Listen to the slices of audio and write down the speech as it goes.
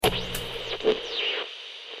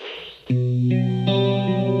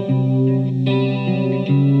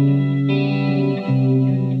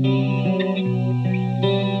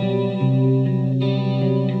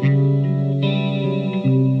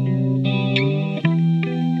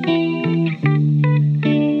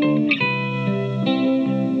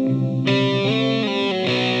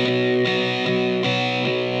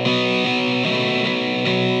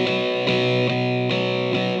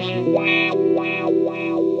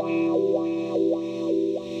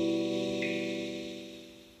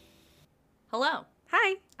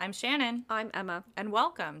I'm Shannon. I'm Emma. And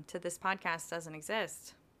welcome to This Podcast Doesn't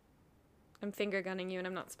Exist. I'm finger gunning you and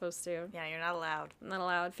I'm not supposed to. Yeah, you're not allowed. I'm not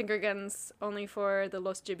allowed. Finger guns only for the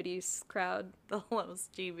Los Gibbities crowd. The Los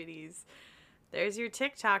Gibbities. There's your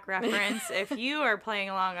TikTok reference. If you are playing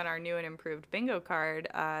along on our new and improved bingo card,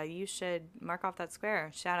 you should mark off that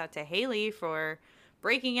square. Shout out to Haley for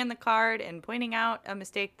breaking in the card and pointing out a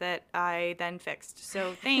mistake that I then fixed.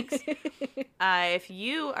 So thanks. If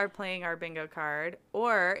you are playing our bingo card,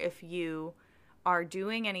 or if you are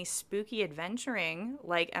doing any spooky adventuring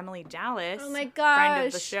like Emily Dallas, oh my gosh, friend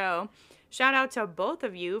of the show, shout out to both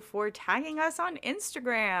of you for tagging us on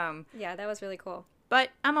Instagram. Yeah, that was really cool. But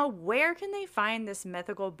Emma, where can they find this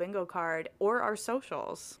mythical bingo card or our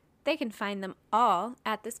socials? They can find them all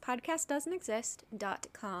at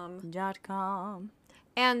thispodcastdoesn'texist.com.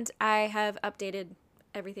 And I have updated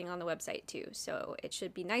everything on the website too, so it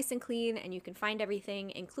should be nice and clean, and you can find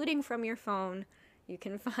everything, including from your phone. You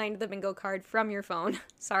can find the bingo card from your phone.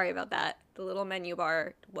 Sorry about that. The little menu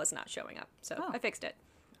bar was not showing up, so I fixed it.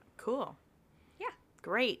 Cool. Yeah.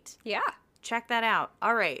 Great. Yeah. Check that out.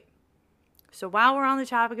 All right. So while we're on the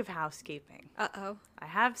topic of housekeeping, I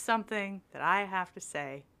have something that I have to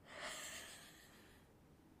say.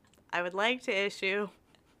 I would like to issue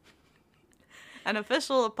an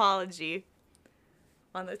official apology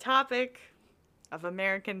on the topic of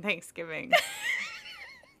American Thanksgiving.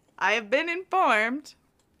 I have been informed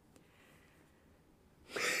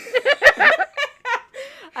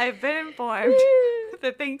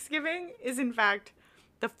that Thanksgiving is in fact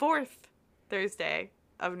the 4th Thursday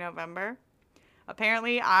of November.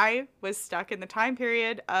 Apparently, I was stuck in the time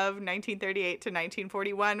period of 1938 to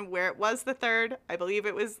 1941 where it was the 3rd. I believe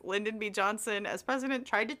it was Lyndon B. Johnson as president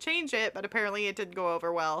tried to change it, but apparently it didn't go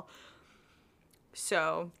over well.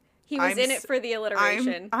 So he was in it for the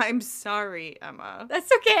alliteration. I'm sorry, Emma.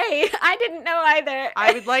 That's okay. I didn't know either.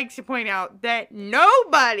 I would like to point out that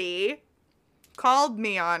nobody called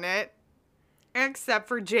me on it except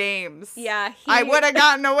for James. Yeah. I would have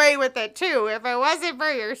gotten away with it too if it wasn't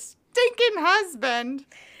for your stinking husband.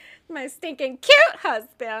 My stinking cute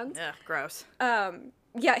husband. Ugh, gross.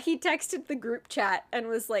 Yeah, he texted the group chat and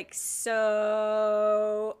was like,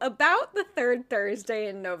 so, about the 3rd Thursday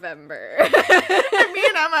in November. And me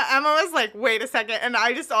and Emma was like, wait a second, and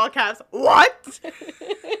I just all caps, what?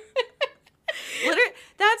 Literally,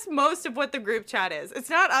 that's most of what the group chat is. It's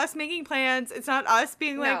not us making plans. It's not us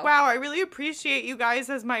being like, wow, I really appreciate you guys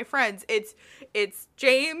as my friends. It's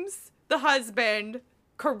James, the husband,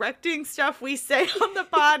 correcting stuff we say on the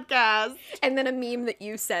podcast. And then a meme that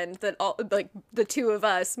you send that all, like, the two of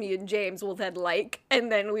us, me and James, will then like,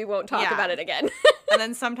 and then we won't talk about it again. And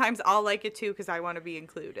then sometimes I'll like it too because I want to be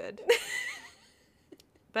included.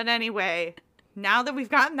 But anyway, now that we've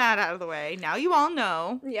gotten that out of the way, now you all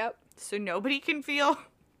know. Yep. So nobody can feel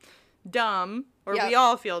dumb, or we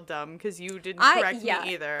all feel dumb because you didn't correct me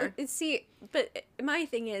either. See, but my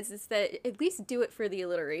thing is that at least do it for the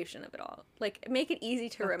alliteration of it all. Like, make it easy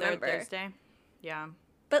to remember. Thursday. Yeah.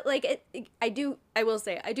 But, like, I will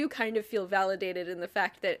say, I do kind of feel validated in the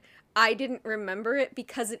fact that I didn't remember it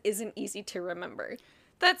because it isn't easy to remember.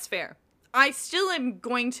 That's fair. I still am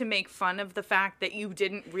going to make fun of the fact that you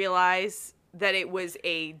didn't realize that it was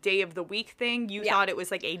a day of the week thing. You thought it was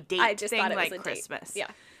like a date thing, like Christmas. Yeah.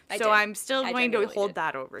 I'm still going to hold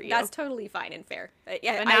that over you. That's totally fine and fair.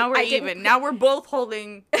 Yeah, but now we're even. Now we're both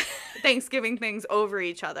holding Thanksgiving things over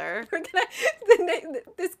each other. We're gonna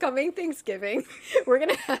this coming Thanksgiving, we're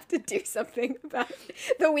gonna have to do something about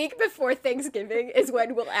it. The week before Thanksgiving is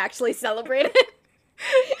when we'll actually celebrate it.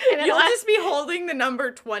 And you'll just be holding the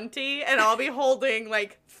number 20, and I'll be holding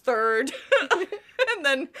like 3rd, and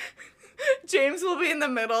then James will be in the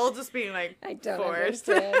middle, just being like, I don't 4th.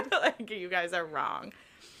 understand. Like, you guys are wrong.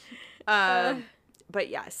 But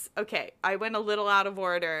yes, okay, I went a little out of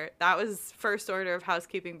order. That was first order of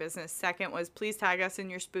housekeeping business. Second was, please tag us in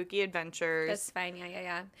your spooky adventures. That's fine,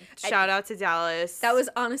 yeah. Shout out to Dallas. That was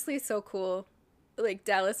honestly so cool. Like,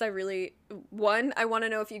 Dallas, I want to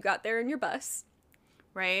know if you got there in your bus.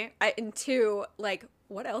 Right? And 2, like,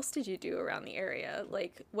 what else did you do around the area?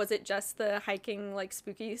 Like, was it just the hiking, like,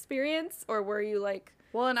 spooky experience? Or were you, like,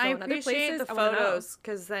 well, and I appreciate the photos,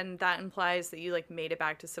 because then that implies that you, like, made it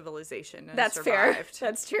back to civilization and that's survived. Fair.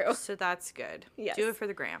 That's true. So that's good. Yes. Do it for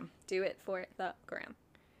the gram. Do it for the gram.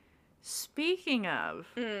 Speaking of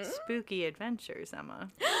spooky adventures,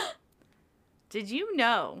 Emma, did you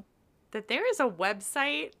know that there is a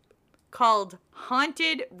website called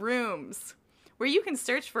Haunted Rooms, where you can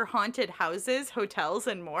search for haunted houses, hotels,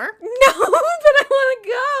 and more? No, but I want to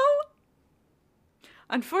go.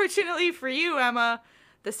 Unfortunately for you, Emma,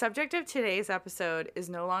 The subject of today's episode is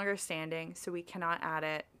no longer standing, so we cannot add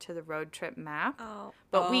it to the road trip map. Oh.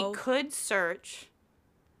 But we could search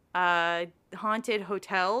haunted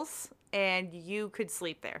hotels, and you could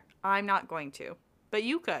sleep there. I'm not going to, but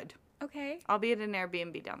you could. Okay. I'll be at an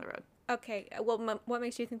Airbnb down the road. Okay. Well, what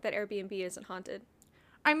makes you think that Airbnb isn't haunted?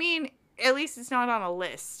 I mean, at least it's not on a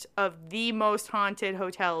list of the most haunted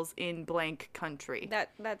hotels in blank country.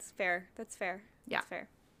 That's fair. That's fair. Yeah. That's fair.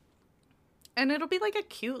 And it'll be like a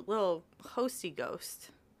cute little hosty ghost.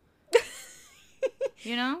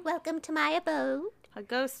 You know? Welcome to my abode. A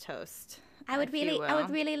ghost host. I would if you will.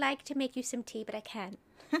 really like to make you some tea, but I can't.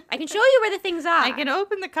 I can show you where the things are. I can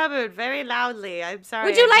open the cupboard very loudly. I'm sorry.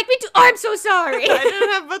 Would you like me to? Oh, I'm so sorry. I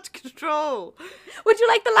don't have much control. Would you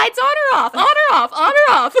like the lights on or off? On or off? On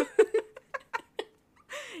or off?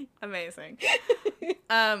 Amazing.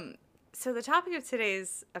 So the topic of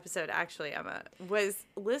today's episode, actually, Emma, was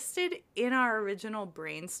listed in our original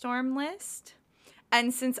brainstorm list.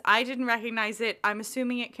 And since I didn't recognize it, I'm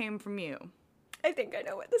assuming it came from you. I think I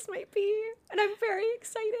know what this might be, and I'm very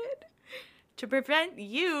excited. To prevent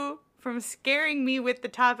you from scaring me with the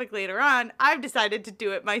topic later on, I've decided to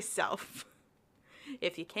do it myself.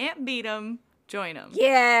 If you can't beat 'em, join 'em.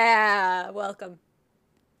 Yeah, welcome.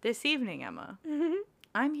 This evening, Emma,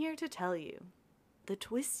 I'm here to tell you the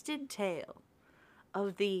twisted tale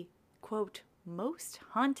of the, quote, most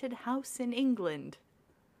haunted house in England,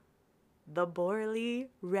 the Borley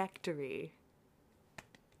Rectory.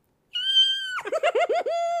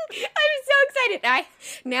 I'm so excited. I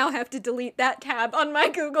now have to delete that tab on my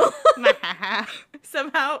Google.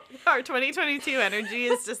 Somehow our 2022 energy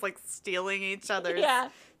is just like stealing each other's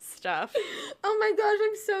stuff. Oh my gosh,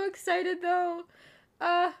 I'm so excited though.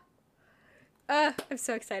 I'm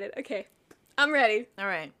so excited. Okay, I'm ready. All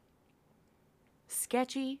right.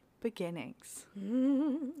 Sketchy beginnings.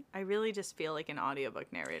 I really just feel like an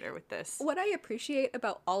audiobook narrator with this. What I appreciate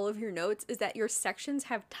about all of your notes is that your sections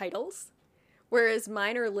have titles, whereas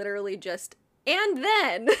mine are literally just, and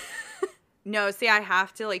then. No, see, I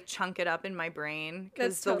have to like chunk it up in my brain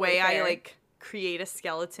because the way I like create a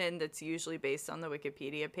skeleton that's usually based on the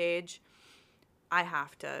Wikipedia page, I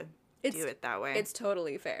have to do it that way. It's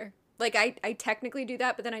totally fair. Like, I technically do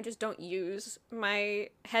that, but then I just don't use my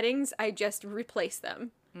headings. I just replace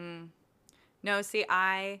them. No, see,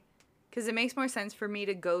 because it makes more sense for me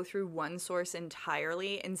to go through one source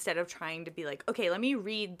entirely instead of trying to be like, okay, let me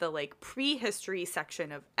read the like prehistory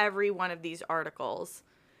section of every one of these articles.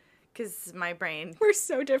 Because my brain. We're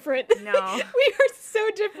so different. No. We are so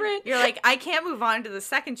different. You're like, I can't move on to the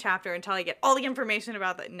second chapter until I get all the information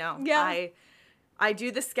about that. No. Yeah. I do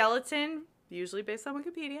the skeleton, usually based on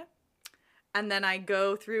Wikipedia. And then I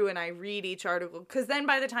go through and I read each article. Because then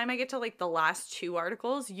by the time I get to like the last two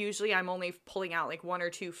articles, usually I'm only pulling out like one or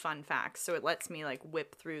two fun facts. So it lets me like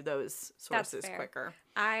whip through those sources quicker.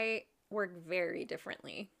 I work very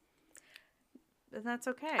differently. And that's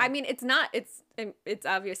okay. I mean, it's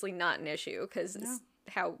obviously not an issue because it's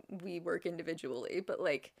how we work individually. But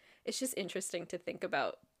like, it's just interesting to think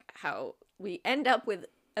about how we end up with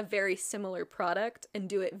a very similar product and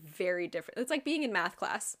do it very different. It's like being in math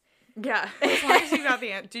class. Yeah. As long as you got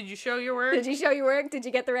the answer. Did you show your work? Did you show your work? Did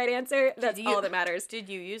you get the right answer? That's all that matters. Did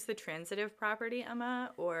you use the transitive property,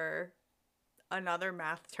 Emma, or another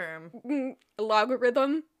math term?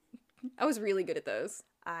 Logarithm. I was really good at those.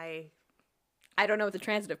 I don't know what the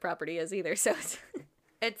transitive property is either, so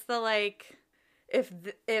it's the like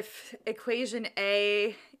if equation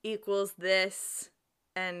A equals this,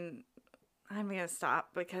 and I'm gonna stop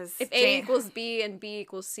because if A equals B and B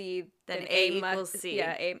equals C, then A equals C.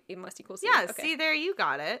 Yeah, A must equal C. Yeah, okay. See, there you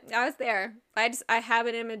got it. I was there. I have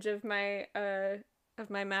an image of my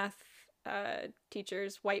math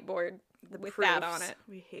teacher's whiteboard with proofs. that on it.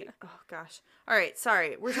 We hate. Yeah. Oh gosh. All right,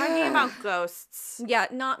 sorry. We're talking about ghosts. Yeah,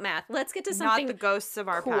 not math. Let's get to something not the ghosts of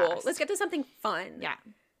our cool. past. Let's get to something fun. Yeah.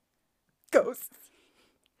 Ghosts.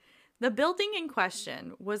 The building in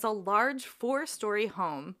question was a large 4-story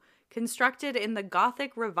home constructed in the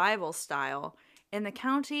Gothic Revival style in the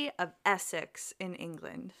county of Essex in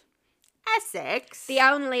England. Essex? The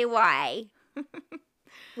only way.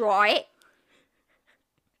 Right?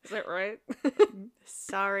 Is that right?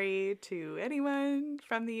 Sorry to anyone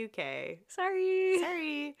from the UK.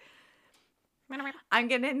 Sorry. I'm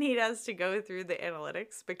going to need us to go through the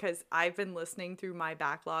analytics because I've been listening through my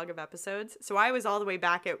backlog of episodes. So I was all the way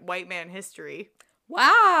back at White Man History.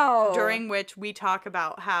 Wow. During which we talk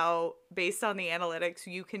about how, based on the analytics,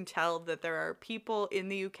 you can tell that there are people in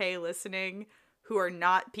the UK listening who are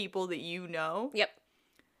not people that you know. Yep.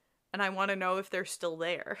 And I want to know if they're still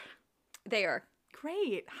there. They are.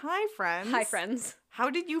 Great. Hi, friends. Hi, friends. How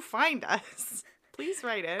did you find us? Please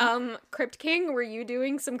write in. Crypt King, were you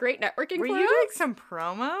doing some great networking Were for you us? doing some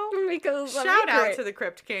promo? Because Shout out to the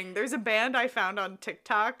Crypt King. There's a band I found on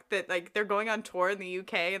TikTok that, like, they're going on tour in the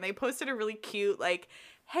UK, and they posted a really cute, like,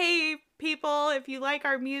 hey, people, if you like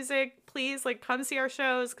our music, please, like, come see our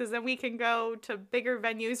shows, because then we can go to bigger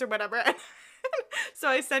venues or whatever. So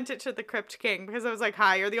I sent it to the Crypt King, because I was like,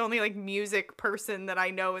 hi, you're the only, like, music person that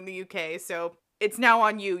I know in the UK, so it's now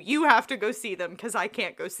on you. You have to go see them, because I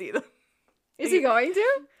can't go see them. Is he going to?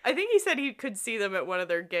 I think he said he could see them at one of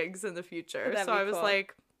their gigs in the future. That'd so be I was cool.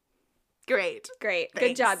 like, great. Great. Thanks.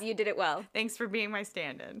 Good job. You did it well. Thanks for being my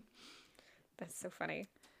stand-in. That's so funny.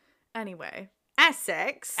 Anyway,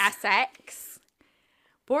 Essex. Essex.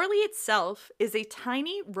 Borley itself is a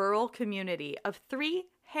tiny rural community of 3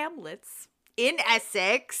 hamlets in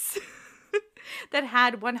Essex that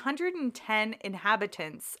had 110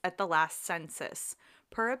 inhabitants at the last census,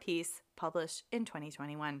 per a piece published in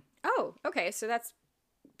 2021. Oh, okay. So that's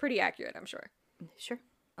pretty accurate, I'm sure. Sure.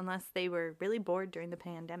 Unless they were really bored during the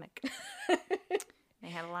pandemic. They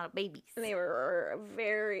had a lot of babies. And they were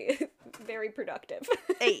very, very productive.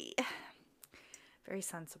 Hey. Very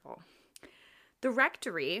sensible. The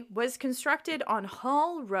rectory was constructed on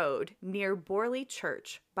Hall Road near Borley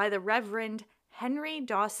Church by the Reverend Henry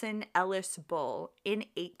Dawson Ellis Bull in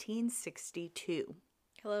 1862.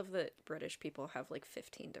 I love that British people have like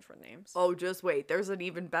 15 different names. Oh, just wait. There's an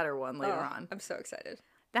even better one later on. I'm so excited.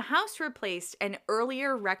 The house replaced an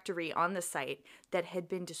earlier rectory on the site that had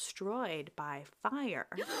been destroyed by fire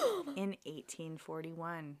in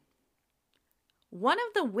 1841. One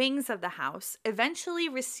of the wings of the house eventually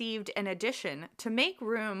received an addition to make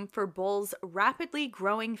room for Bull's rapidly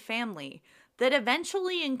growing family that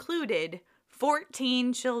eventually included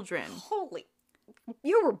 14 children. Holy,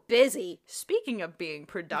 you were busy. Speaking of being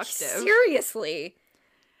productive. Seriously.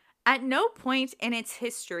 At no point in its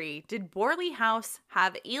history did Borley House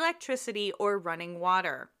have electricity or running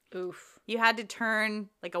water. Oof. You had to turn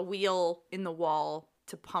like a wheel in the wall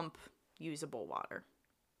to pump usable water.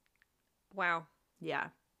 Wow. Yeah.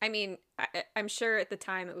 I mean, I'm sure at the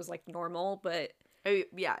time it was like normal, but...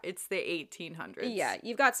 Yeah, it's the 1800s. Yeah,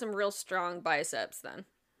 you've got some real strong biceps then.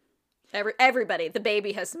 Everybody, the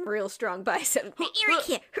baby has some real strong biceps.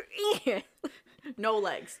 No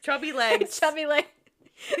legs. Chubby legs. Chubby leg.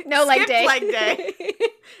 No leg day. Leg day.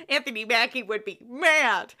 Anthony Mackie would be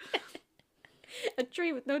mad. A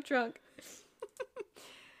tree with no trunk.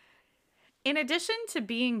 In addition to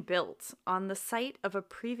being built on the site of a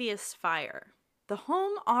previous fire, the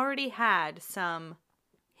home already had some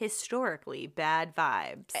historically bad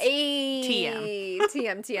vibes. Ay,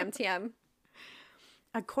 TM.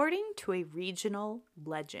 According to a regional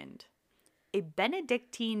legend, a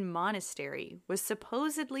Benedictine monastery was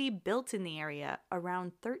supposedly built in the area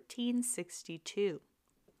around 1362.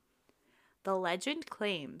 The legend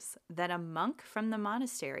claims that a monk from the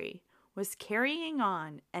monastery was carrying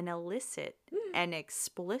on an illicit and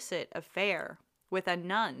explicit affair with a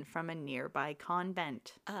nun from a nearby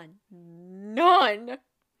convent. A nun?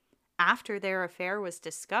 After their affair was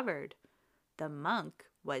discovered, the monk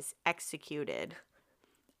was executed,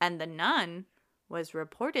 and the nun was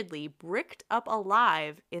reportedly bricked up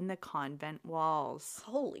alive in the convent walls.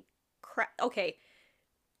 Holy crap. Okay.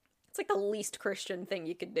 It's like the least Christian thing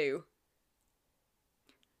you could do.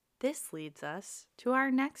 This leads us to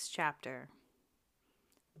our next chapter,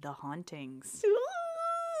 The Hauntings.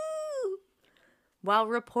 While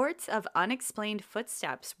reports of unexplained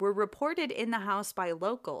footsteps were reported in the house by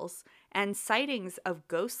locals, and sightings of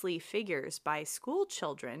ghostly figures by school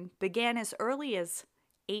children began as early as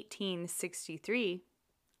 1863,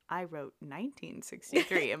 I wrote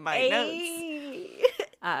 1963 in my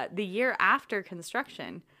notes. The year after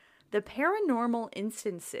construction, the paranormal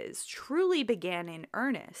instances truly began in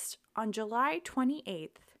earnest on July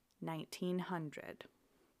 28th, 1900.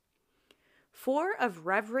 4 of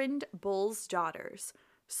Reverend Bull's daughters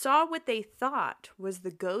saw what they thought was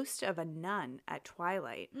the ghost of a nun at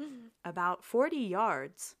twilight, about 40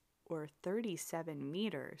 yards or 37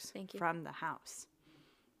 meters from the house.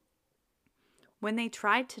 When they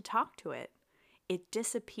tried to talk to it, it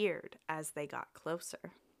disappeared as they got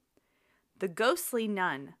closer. The ghostly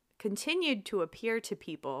nun continued to appear to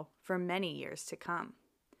people for many years to come.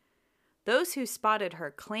 Those who spotted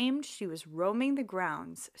her claimed she was roaming the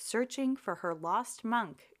grounds, searching for her lost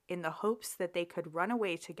monk in the hopes that they could run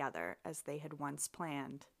away together as they had once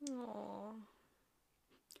planned. Aww.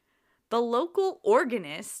 The local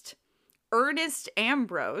organist, Ernest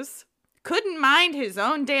Ambrose, couldn't mind his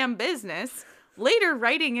own damn business, later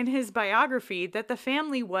writing in his biography that the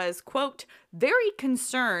family was, quote, very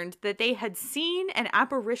concerned that they had seen an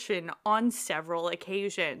apparition on several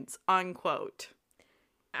occasions, unquote.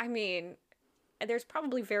 I mean, there's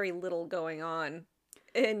probably very little going on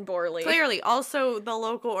in Borley. Clearly, also the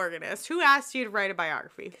local organist. Who asked you to write a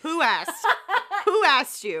biography? Who asked? Who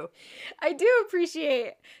asked you? I do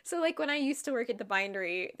appreciate. So, like, when I used to work at the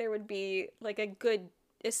bindery, there would be, like, a good,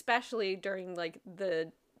 especially during, like,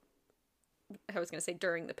 I was going to say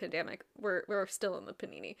during the pandemic. We're still in the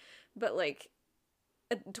panini. But, like,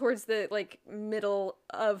 towards the, like, middle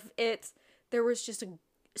of it, there was just a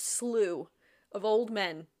slew of old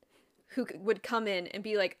men who would come in and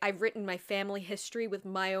be like, I've written my family history with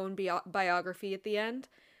my own biography at the end.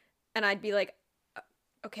 And I'd be like,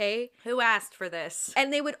 okay. Who asked for this?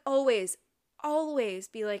 And they would always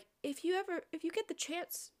be like, if you get the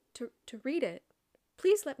chance to read it,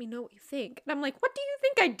 please let me know what you think. And I'm like, what do you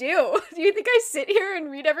think I do? Do you think I sit here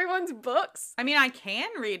and read everyone's books? I mean, I can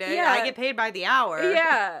read it. Yeah. I get paid by the hour.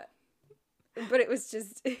 Yeah. But it was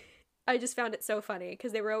just, I just found it so funny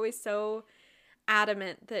because they were always so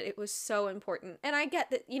adamant that it was so important. And I get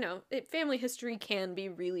that, family history can be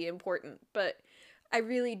really important, but I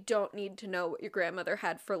really don't need to know what your grandmother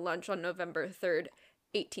had for lunch on November 3rd,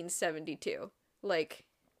 1872. Like,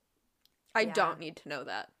 I don't need to know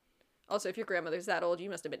that. Also, if your grandmother's that old, you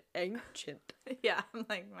must have been ancient. Yeah, I'm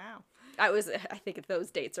like, wow. I think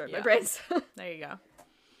those dates are in my brain. So. There you go.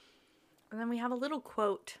 And then we have a little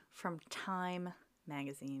quote from Time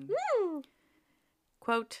magazine.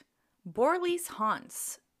 Quote, Borley's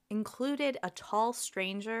haunts included a tall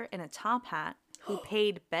stranger in a top hat who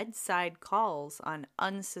paid bedside calls on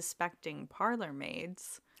unsuspecting parlor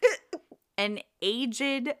maids, an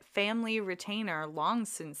aged family retainer long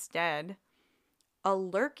since dead, a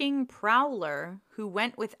lurking prowler who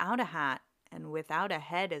went without a hat and without a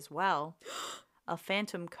head as well, a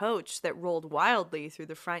phantom coach that rolled wildly through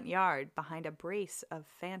the front yard behind a brace of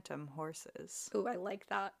phantom horses. Ooh, I like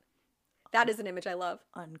that. That is an image I love.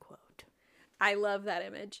 Unquote. I love that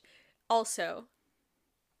image. Also,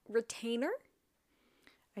 retainer?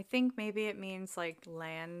 I think maybe it means like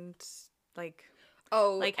land, like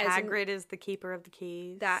Hagrid is the keeper of the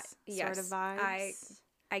keys. That sort of vibes.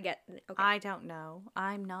 I get. Okay. I don't know.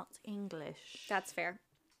 I'm not English. That's fair.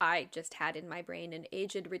 I just had in my brain an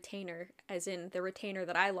aged retainer, as in the retainer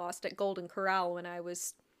that I lost at Golden Corral when I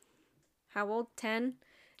was, how old? 10?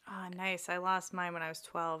 Oh, nice. I lost mine when I was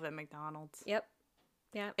 12 at McDonald's. Yep.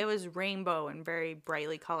 Yeah. It was rainbow and very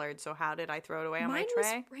brightly colored, so how did I throw it away on my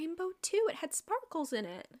tray? Mine was rainbow too. It had sparkles in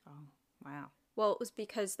it. Oh, wow. Well, it was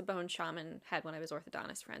because the bone shaman had one of his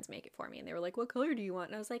orthodontist friends make it for me, and they were like, what color do you want?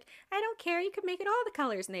 And I was like, I don't care. You could make it all the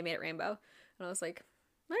colors. And they made it rainbow. And I was like,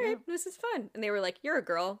 all right, this is fun. And they were like, you're a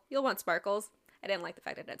girl. You'll want sparkles. I didn't like the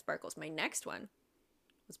fact that it had sparkles. My next one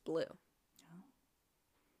was blue. Oh,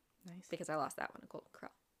 nice. Because I lost that one at Golden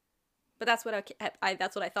Corral. But that's what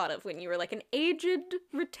that's what I thought of when you were like an aged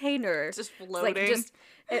retainer, just floating, like just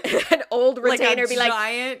an old retainer, like a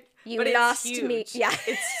giant. You lost me. Yeah,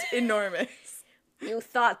 it's enormous. You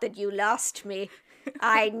thought that you lost me.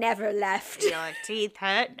 I never left. Your teeth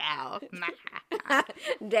hurt now.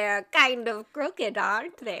 They're kind of crooked,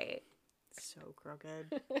 aren't they? So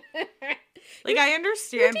crooked. Like, I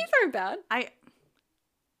understand. Your teeth aren't bad.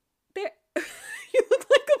 They're... You look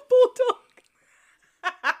like a bulldog.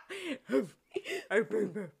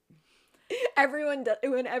 Everyone does.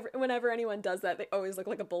 Whenever anyone does that, they always look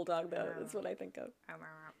like a bulldog, though. That's what I think of.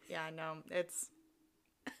 Yeah, no, it's...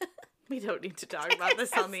 We don't need to talk about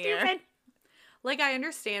this on the air. Like, I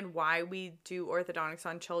understand why we do orthodontics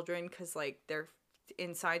on children, because, like, their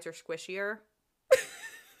insides are squishier.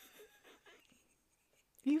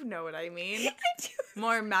 You know what I mean. I do.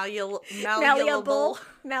 More malleable.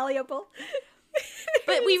 Malleable.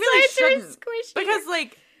 But we really shouldn't. Because,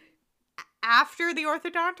 like, after the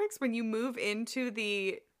orthodontics, when you move into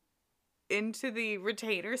the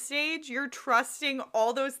retainer stage, you're trusting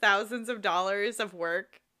all those thousands of dollars of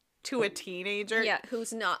work to a teenager. Yeah,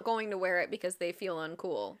 who's not going to wear it because they feel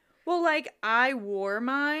uncool. Well, like, I wore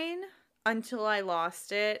mine until I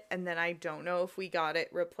lost it, and then I don't know if we got it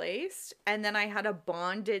replaced. And then I had a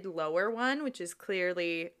bonded lower one, which is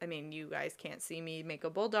clearly, I mean, you guys can't see me make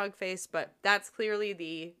a bulldog face, but that's clearly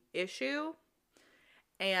the issue.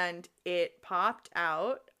 And it popped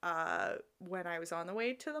out when I was on the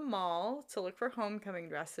way to the mall to look for homecoming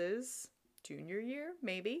dresses. Junior year,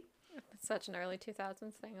 maybe. It's such an early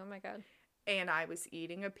 2000s thing. Oh my god. And I was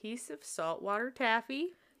eating a piece of saltwater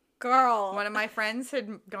taffy. Girl. One of my friends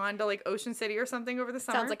had gone to like Ocean City or something over the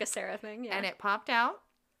summer. Sounds like a Sarah thing, yeah. And it popped out.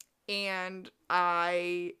 And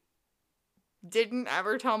I didn't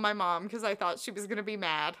ever tell my mom because I thought she was going to be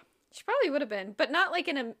mad. She probably would have been, but not like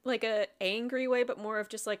in a angry way, but more of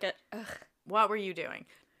just like a ugh. What were you doing?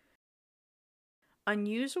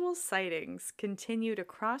 Unusual sightings continued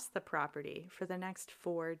across the property for the next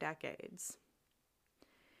 4 decades.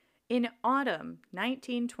 In autumn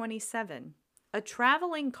 1927, a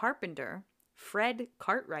traveling carpenter, Fred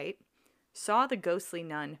Cartwright, saw the ghostly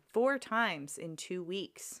nun 4 times in 2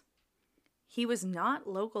 weeks. He was not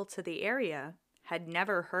local to the area, had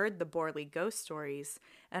never heard the Borley ghost stories,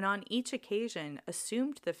 and on each occasion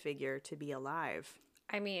assumed the figure to be alive.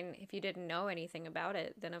 I mean, if you didn't know anything about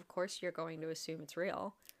it, then of course you're going to assume it's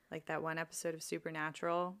real. Like that one episode of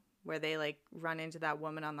Supernatural where they like run into that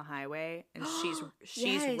woman on the highway and she's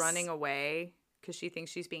Yes. running away because she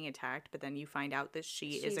thinks she's being attacked, but then you find out that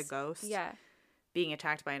she's a ghost. Yeah. Being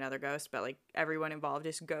attacked by another ghost, but like everyone involved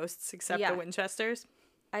is ghosts except Yeah. the Winchesters.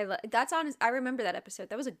 That's honest. I remember that episode.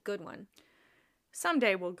 That was a good one.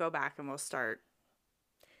 Someday we'll go back and we'll start.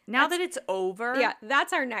 Now that it's over. Yeah,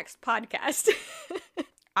 that's our next podcast.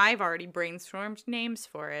 I've already brainstormed names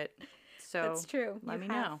for it. So That's true. Let You me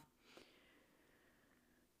have. know.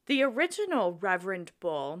 The original Reverend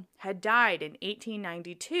Bull had died in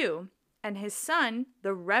 1892, and his son,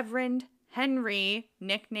 the Reverend Henry,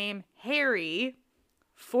 nicknamed Harry,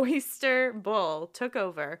 Foister Bull, took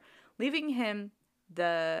over, leaving him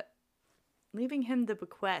the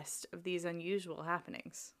bequest of these unusual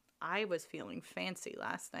happenings. I was feeling fancy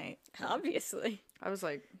last night. Obviously. I was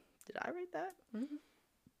like, did I write that? Mm-hmm.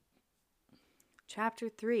 Chapter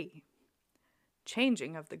 3.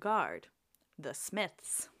 Changing of the Guard. The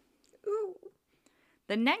Smiths. Ooh.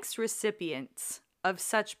 The next recipients of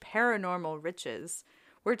such paranormal riches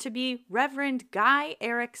were to be Reverend Guy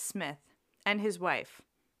Eric Smith and his wife.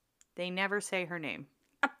 They never say her name.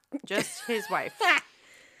 Just his wife.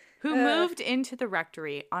 Who moved into the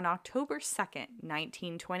rectory on October 2nd,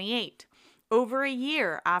 1928, over a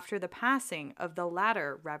year after the passing of the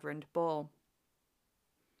latter Reverend Bull.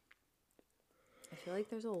 I feel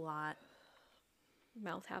like there's a lot.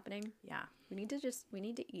 Mouth happening. Yeah. We need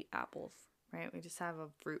to eat apples. Right? We just have a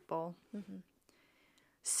fruit bowl. Mm-hmm.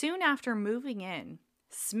 Soon after moving in,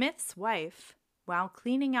 Smith's wife, while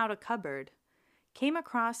cleaning out a cupboard, came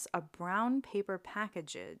across a brown paper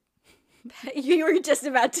package. You were just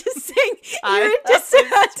about to sing. You were just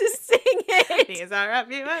about to sing it. These are a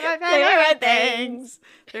few of my favorite things.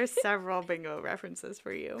 There's several bingo references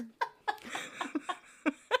for you.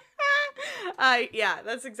 Yeah,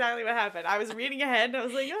 that's exactly what happened. I was reading ahead and I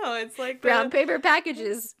was like, oh, it's like brown paper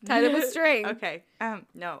packages tied up with string. Okay.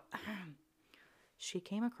 No. She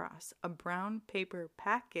came across a brown paper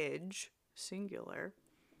package, singular,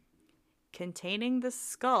 containing the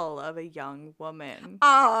skull of a young woman.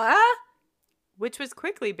 Aww. Which was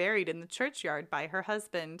quickly buried in the churchyard by her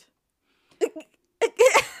husband.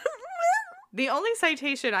 The only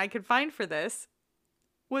citation I could find for this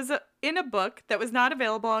was in a book that was not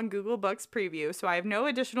available on Google Books Preview, so I have no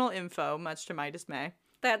additional info, much to my dismay.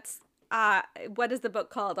 That's, what is the book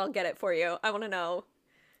called? I'll get it for you. I want to know.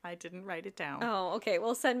 I didn't write it down. Oh, okay.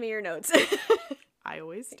 Well, send me your notes. I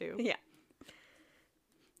always do. Yeah.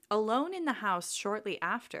 Alone in the house shortly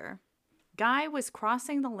after, Guy was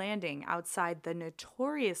crossing the landing outside the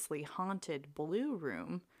notoriously haunted Blue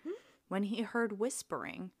Room when he heard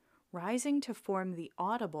whispering, rising to form the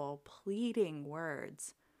audible, pleading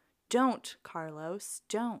words. Don't, Carlos,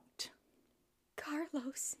 don't.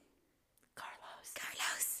 Carlos.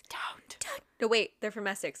 Don't. No, wait. They're from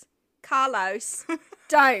Essex. Carlos.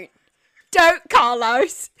 Don't. Don't,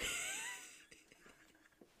 Carlos.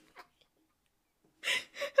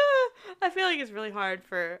 I feel like it's really hard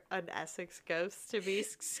for an Essex ghost to be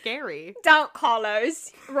scary. Don't,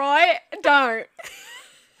 Carlos. Right? Don't.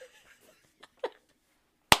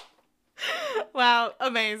 Wow,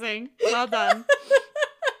 amazing. Well done.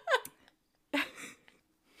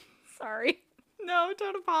 Sorry. No,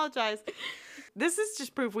 don't apologize. This is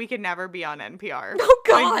just proof we can never be on NPR. Oh,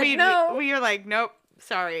 God, no. We are like, nope,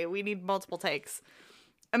 sorry, we need multiple takes.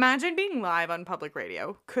 Imagine being live on public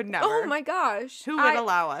radio. Could never. Oh, my gosh. Who would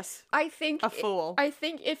allow us? I think... A fool. I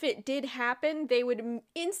think if it did happen, they would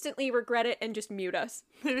instantly regret it and just mute us.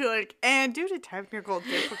 They'd be like, and due to technical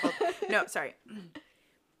difficulty. No, sorry.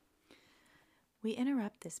 We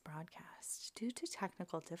interrupt this broadcast due to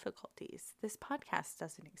technical difficulties. This podcast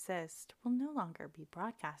doesn't exist. Will no longer be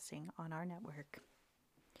broadcasting on our network.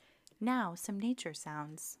 Now, some nature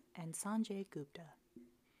sounds and Sanjay Gupta.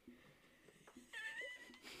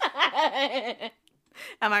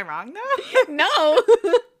 Am I wrong though? No,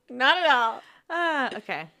 not at all.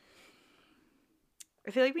 Okay.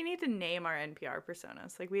 I feel like we need to name our NPR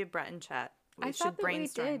personas. Like we have Brett and Chet. I thought that we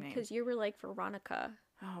did because you were like Veronica.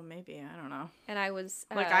 Oh, maybe. I don't know. And I was...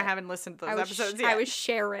 I haven't listened to those episodes yet. I was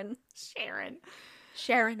Sharon. Sharon.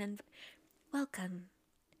 Sharon and... Welcome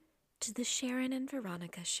to the Sharon and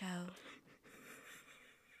Veronica show.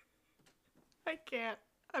 I can't.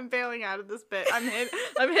 I'm bailing out of this bit. I'm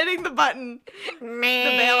hitting the button. The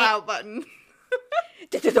bailout button.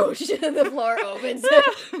 The floor opens.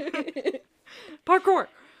 Parkour.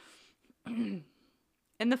 In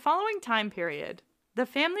the following time period, the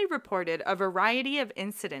family reported a variety of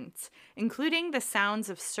incidents, including the sounds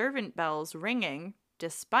of servant bells ringing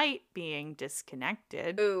despite being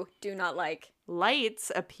disconnected. Ooh, do not like.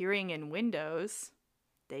 Lights appearing in windows.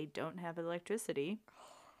 They don't have electricity.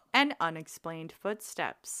 And unexplained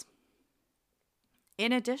footsteps.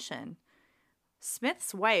 In addition,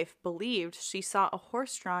 Smith's wife believed she saw a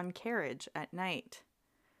horse-drawn carriage at night.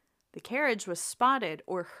 The carriage was spotted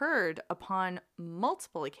or heard upon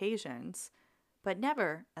multiple occasions, but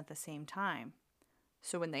never at the same time.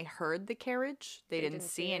 So when they heard the carriage, they didn't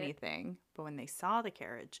see anything. But when they saw the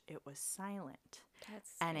carriage, it was silent. That's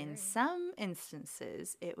and scary. in some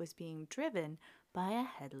instances, it was being driven by a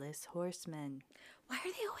headless horseman. Why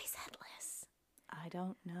are they always headless? I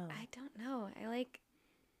don't know. I don't know.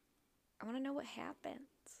 I want to know what happens.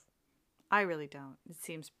 I really don't. It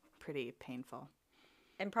seems pretty painful.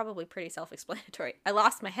 And probably pretty self-explanatory. I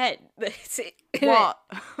lost my head. What?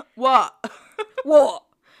 What? What?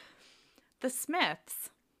 The Smiths,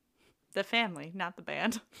 the family, not the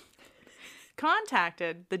band,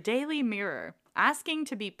 contacted the Daily Mirror asking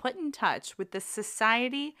to be put in touch with the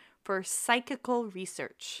Society for Psychical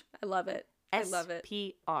Research. I love it. I love it.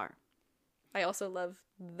 SPR. I also love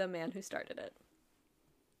the man who started it.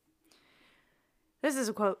 This is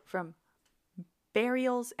a quote from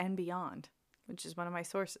Burials and Beyond, which is one of my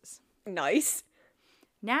sources. Nice.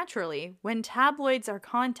 Naturally, when tabloids are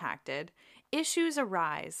contacted, issues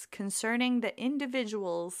arise concerning the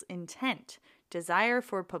individual's intent, desire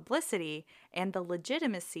for publicity, and the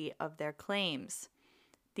legitimacy of their claims.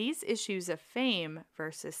 These issues of fame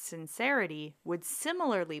versus sincerity would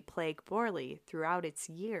similarly plague Borley throughout its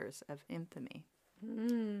years of infamy.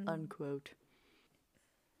 Unquote.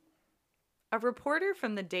 A reporter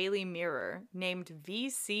from the Daily Mirror named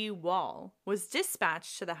V.C. Wall was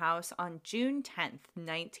dispatched to the house on June 10th,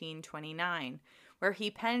 1929, where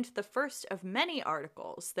he penned the first of many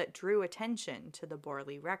articles that drew attention to the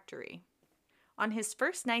Borley Rectory. On his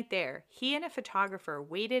first night there, he and a photographer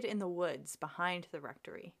waited in the woods behind the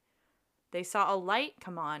rectory. They saw a light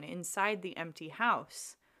come on inside the empty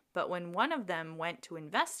house, but when one of them went to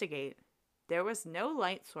investigate, there was no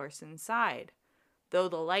light source inside, though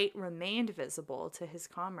the light remained visible to his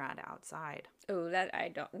comrade outside. Oh, that I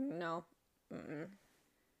don't know.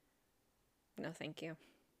 No, thank you.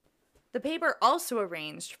 The paper also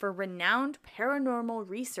arranged for renowned paranormal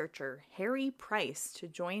researcher Harry Price to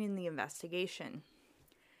join in the investigation.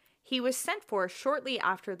 He was sent for shortly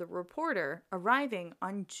after the reporter, arriving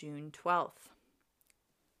on June 12th.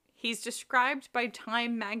 He's described by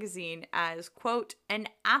Time magazine as, quote, an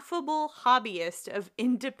affable hobbyist of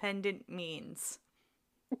independent means.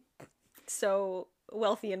 So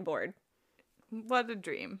wealthy and bored. What a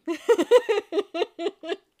dream.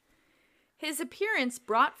 His appearance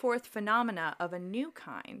brought forth phenomena of a new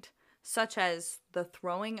kind, such as the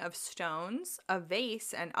throwing of stones, a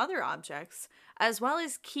vase, and other objects, as well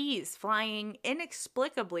as keys flying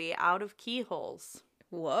inexplicably out of keyholes.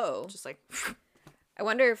 Whoa. Just like... I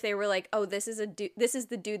wonder if they were like, oh, this is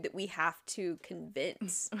the dude that we have to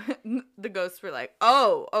convince. The ghosts were like,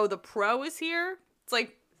 oh, the pro is here? It's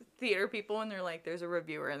like theater people, and they're like, there's a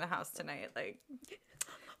reviewer in the house tonight, like...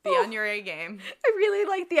 Be on your A game. I really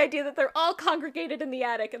like the idea that they're all congregated in the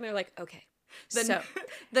attic and they're like, okay.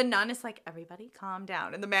 The nun is like, everybody calm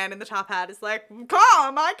down. And the man in the top hat is like,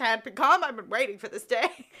 calm, I can't be calm. I've been waiting for this day.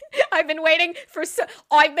 I've been waiting for so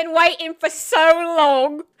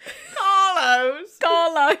long.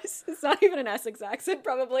 Carlos. It's not even an Essex accent,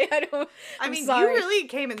 probably. I mean, you really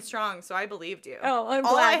came in strong, so I believed you. Oh, I'm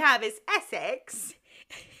All glad. I have is Essex.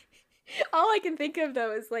 All I can think of,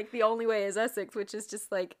 though, is, like, the only way is Essex, which is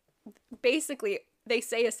just, like, basically, they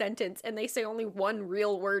say a sentence, and they say only one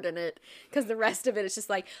real word in it, because the rest of it is just,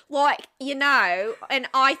 like, you know, and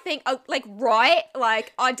I think, like, right,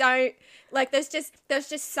 like, I don't, like, there's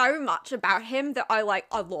just so much about him that I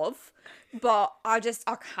love, but I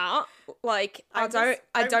can't, like, I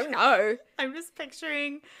don't know. I'm just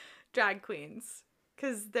picturing drag queens,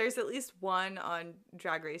 because there's at least one on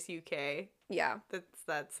Drag Race UK. Yeah.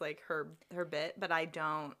 That's like her bit, but I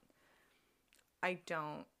don't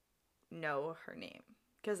know her name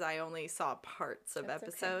because I only saw parts of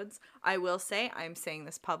episodes. Okay. I will say, I'm saying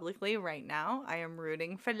this publicly right now, I am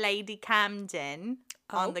rooting for Lady Camden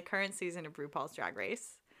on the current season of RuPaul's Drag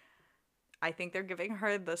Race. I think they're giving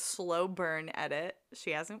her the slow burn edit.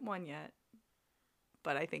 She hasn't won yet,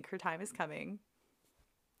 but I think her time is coming,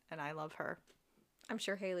 and I love her. I'm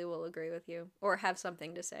sure Haley will agree with you or have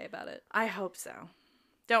something to say about it. I hope so.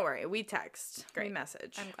 Don't worry. We text. Great. We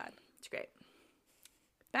message. I'm glad. It's great.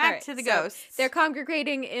 Back to the ghosts. They're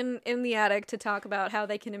congregating in the attic to talk about how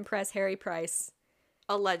they can impress Harry Price.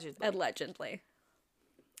 Allegedly.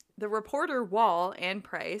 The reporter Wall and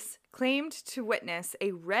Price claimed to witness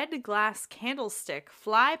a red glass candlestick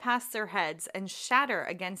fly past their heads and shatter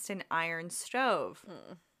against an iron stove.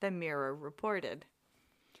 The Mirror reported.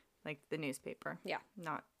 Like the newspaper. Yeah.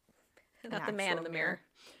 Not the man in the mirror.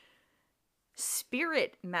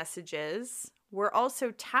 Spirit messages were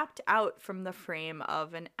also tapped out from the frame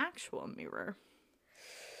of an actual mirror.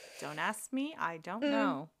 Don't ask me. I don't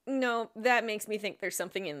know. No, that makes me think there's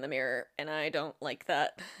something in the mirror, and I don't like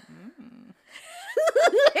that.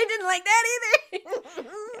 I didn't like that either.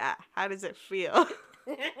 Yeah. How does it feel?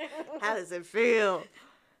 How does it feel?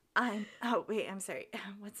 I'm sorry.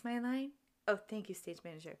 What's my line? Oh, thank you, stage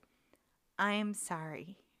manager. I'm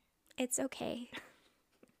sorry. It's okay.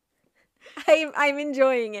 I'm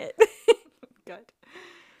enjoying it. Good.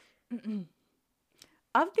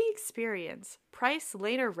 Of the experience, Price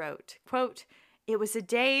later wrote, quote, "It was a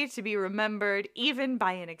day to be remembered even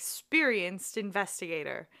by an experienced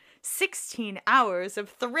investigator. 16 hours of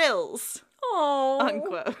thrills." Oh.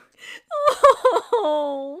 Unquote.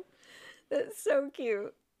 Oh. That's so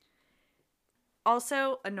cute.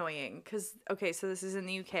 Also annoying because, okay, so this is in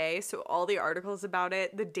the UK, so all the articles about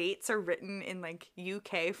it, the dates are written in like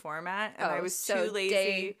UK format, and I was too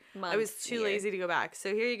lazy. I was too lazy to go back.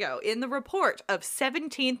 So here you go. In the report of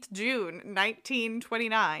 17th June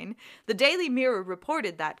 1929, the Daily Mirror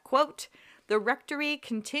reported that, quote, "The Rectory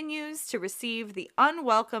continues to receive the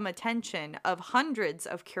unwelcome attention of hundreds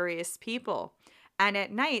of curious people, and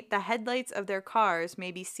at night the headlights of their cars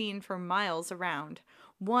may be seen for miles around.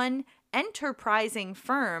 One enterprising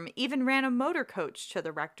firm even ran a motor coach to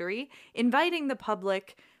the Rectory, inviting the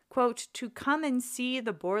public, quote, to come and see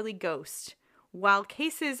the Borley ghost, while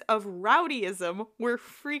cases of rowdyism were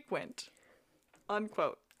frequent,"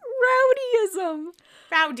 unquote. Rowdyism.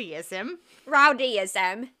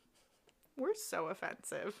 We're so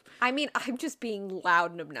offensive. I mean, I'm just being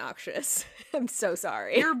loud and obnoxious. I'm so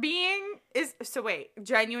sorry. You're being is so wait,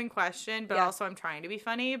 genuine question, but Yeah. also I'm trying to be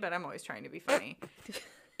funny, but I'm always trying to be funny.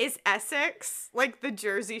 Is Essex like the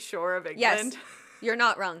Jersey Shore of England? Yes, you're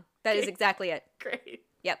not wrong. That is exactly it. Great.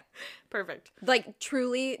 Yep. Perfect. Like,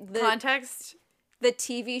 truly, Context. the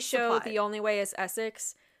TV show, Supplied. The Only Way is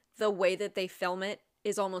Essex, the way that they film it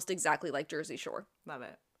is almost exactly like Jersey Shore. Love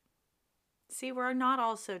it. See, we're not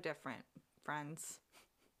all so different, friends.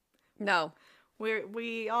 No.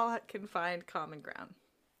 We all can find common ground,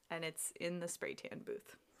 and it's in the spray tan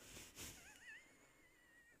booth.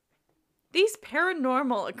 These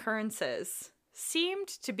paranormal occurrences seemed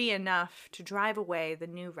to be enough to drive away the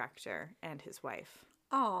new rector and his wife.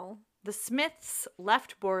 Oh. The Smiths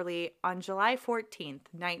left Borley on July 14th,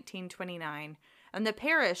 1929, and the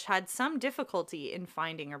parish had some difficulty in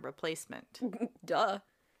finding a replacement. Duh.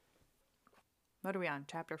 What are we on?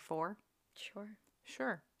 Chapter 4? Sure.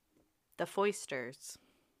 Sure. The Foysters.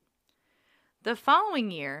 The following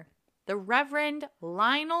year, the Reverend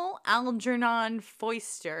Lionel Algernon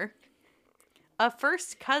Foyster, a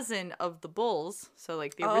first cousin of the Bulls, so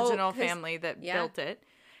like the original family that built it,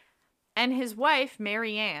 and his wife,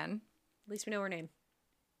 Mary Ann. At least we know her name.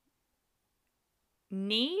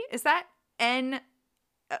 Nee? Is that N?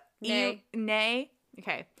 Nay. Nay?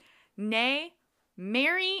 Okay. Nay,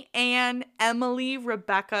 Mary Ann Emily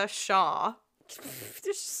Rebecca Shaw.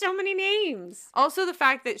 There's so many names. Also the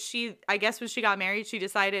fact that she, I guess when she got married, she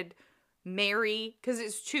decided Mary, because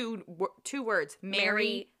it's two words,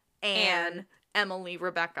 Mary Ann Emily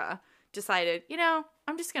Rebecca, decided,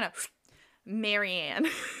 I'm just going to Mary Ann.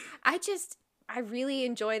 I really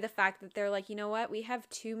enjoy the fact that they're like, you know what? We have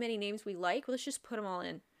too many names we like. Let's just put them all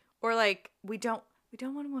in. Or like, we don't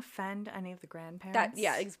want to offend any of the grandparents.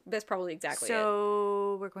 That's probably exactly it.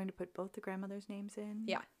 So we're going to put both the grandmothers' names in.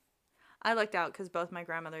 Yeah. I looked out because both my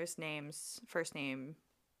grandmother's names, first name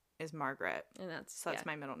is Margaret. And that's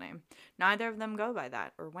my middle name. Neither of them go by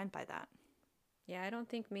that or went by that. Yeah, I don't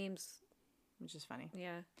think memes. Which is funny.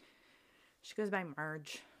 Yeah. She goes by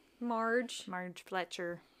Marge. Marge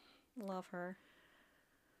Fletcher. Love her.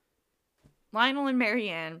 Lionel and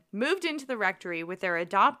Marianne moved into the rectory with their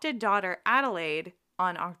adopted daughter Adelaide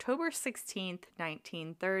on October 16th,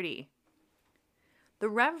 1930. The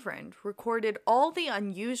Reverend recorded all the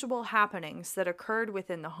unusual happenings that occurred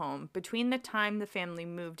within the home between the time the family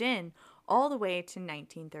moved in all the way to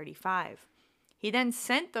 1935. He then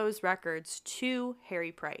sent those records to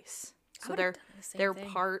Harry Price. So they're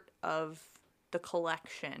part of the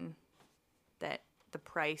collection that the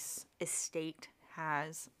Price estate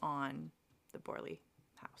has on the Borley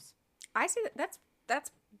house. I say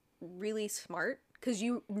that's really smart, because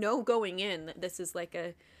you know going in that this is like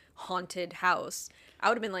a haunted house. I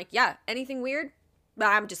would have been like, yeah, anything weird, but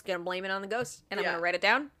I'm just gonna blame it on the ghost, and I'm gonna write it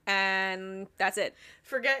down, and that's it.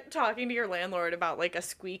 Forget talking to your landlord about like a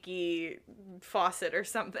squeaky faucet or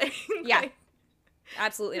something. Yeah. Like,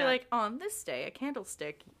 Absolutely you're not. like, on this day, a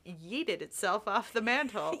candlestick yeeted itself off the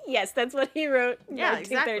mantle. Yes, that's what he wrote. Yeah, 1930.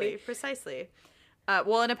 exactly. Precisely.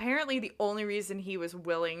 Well, and apparently the only reason he was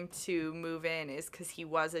willing to move in is because he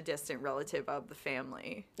was a distant relative of the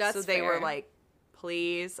family. That's so they fair. were like,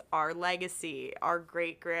 please, our legacy, our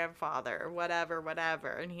great-grandfather, whatever.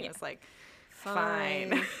 And he was like,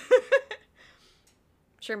 fine.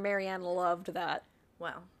 Sure, Marianne loved that.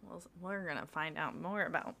 Well, we're going to find out more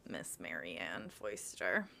about Miss Marianne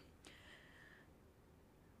Foister.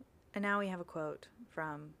 And now we have a quote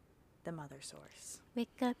from the mother source.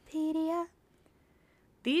 Wikipedia.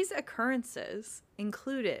 These occurrences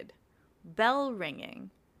included bell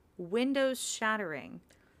ringing, windows shattering,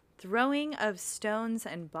 throwing of stones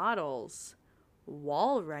and bottles,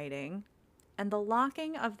 wall writing, and the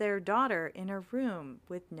locking of their daughter in a room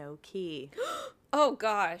with no key. Oh,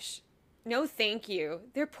 gosh. No, thank you.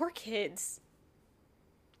 They're poor kids.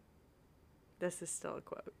 This is still a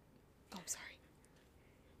quote. Oh, I'm sorry.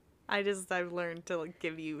 I've learned to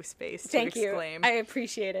give you space Thank to you. exclaim. I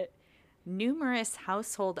appreciate it. Numerous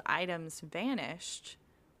household items vanished,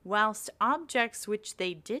 whilst objects which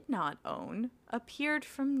they did not own appeared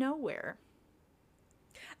from nowhere.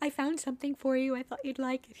 I found something for you. I thought you'd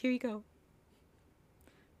like it. Here you go.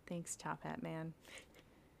 Thanks, Top Hat Man.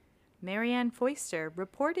 Marianne Foister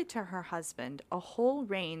reported to her husband a whole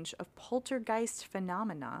range of poltergeist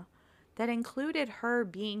phenomena that included her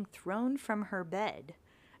being thrown from her bed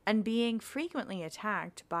and being frequently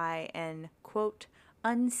attacked by an, quote,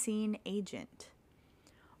 unseen agent.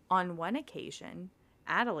 On one occasion,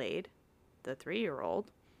 Adelaide, the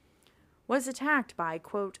 3-year-old, was attacked by,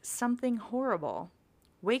 quote, something horrible,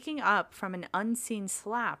 waking up from an unseen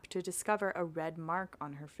slap to discover a red mark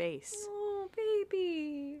on her face. Oh,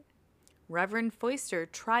 baby. Reverend Foister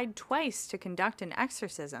tried twice to conduct an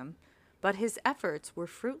exorcism, but his efforts were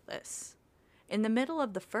fruitless. In the middle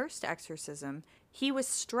of the first exorcism, he was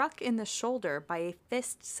struck in the shoulder by a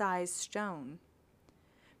fist-sized stone.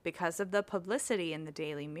 Because of the publicity in the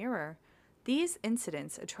Daily Mirror, these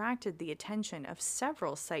incidents attracted the attention of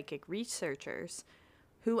several psychic researchers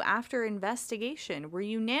who, after investigation, were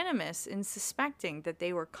unanimous in suspecting that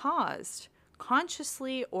they were caused,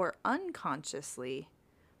 consciously or unconsciously,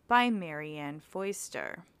 by Marianne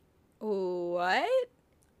Foister. What?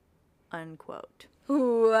 Unquote.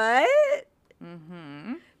 What?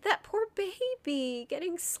 Mm-hmm. That poor baby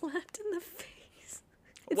getting slapped in the face.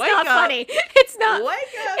 It's Wake not up. funny. It's not. Wake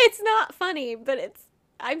up. It's not funny, but it's.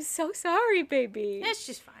 I'm so sorry, baby. It's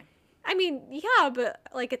just fine. I mean, yeah, but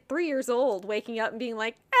like at 3 years old, waking up and being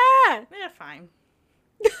like, ah, They're fine.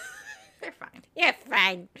 They're fine. yeah,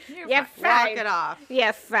 fine. You're Yeah, fine. fine. Walk it off.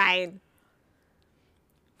 Yeah, fine.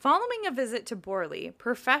 Following a visit to Borley,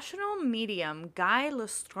 professional medium Guy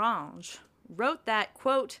Lestrange wrote that,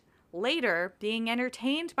 quote, later, being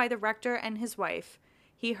entertained by the rector and his wife,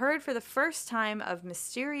 he heard for the first time of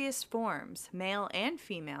mysterious forms, male and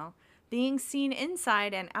female, being seen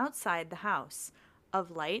inside and outside the house, of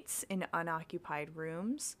lights in unoccupied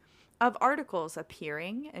rooms, of articles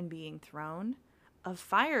appearing and being thrown, of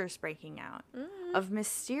fires breaking out, of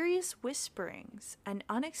mysterious whisperings and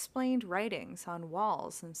unexplained writings on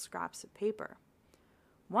walls and scraps of paper.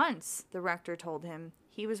 Once, the rector told him,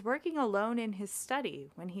 he was working alone in his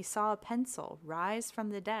study when he saw a pencil rise from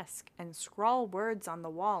the desk and scrawl words on the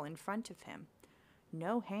wall in front of him.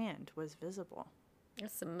 No hand was visible.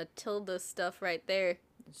 That's some Matilda stuff right there.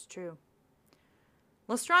 It's true.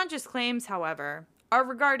 Lestrange's claims, however, are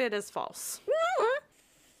regarded as false.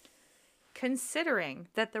 Considering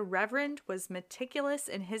that the Reverend was meticulous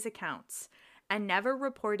in his accounts and never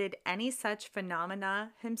reported any such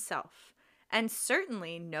phenomena himself, and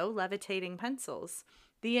certainly no levitating pencils,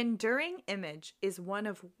 the enduring image is one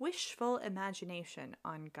of wishful imagination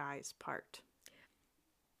on Guy's part.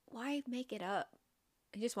 Why make it up?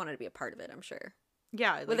 He just wanted to be a part of it, I'm sure.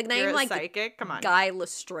 Yeah, With like, a name you're a like psychic. Come on, Guy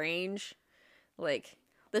Lestrange. Like,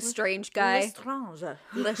 the strange guy. Lestrange.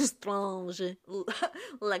 Lestrange.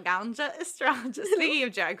 Laganja Estrange. Speaking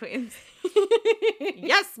of drag queens.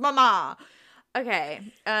 Yes, mama. Okay.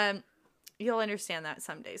 You'll understand that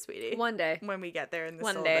someday, sweetie. One day. When we get there in the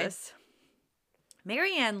One day. syllabus.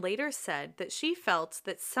 Marianne later said that she felt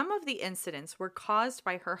that some of the incidents were caused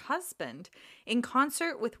by her husband in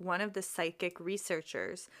concert with one of the psychic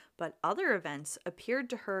researchers, but other events appeared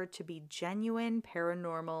to her to be genuine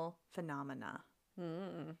paranormal phenomena.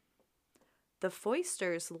 The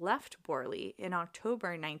Foysters left Borley in October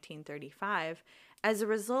 1935 as a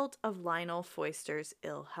result of Lionel Foyster's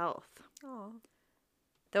ill health. Aww.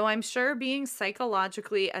 Though I'm sure being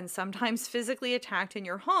psychologically and sometimes physically attacked in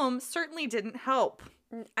your home certainly didn't help.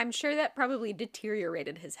 I'm sure that probably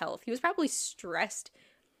deteriorated his health. He was probably stressed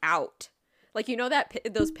out. Like, you know that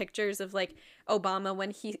those pictures of, like, Obama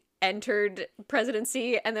when he entered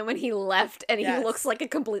presidency and then when he left and he looks like a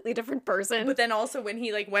completely different person. But then also when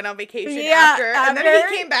he, like, went on vacation after. And then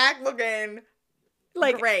he came back looking...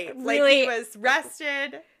 like, great. Like, really, he was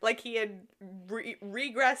rested. Like, he had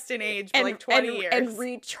regressed in age for, like, 20 years. And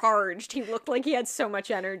recharged. He looked like he had so much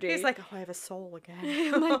energy. He's like, oh, I have a soul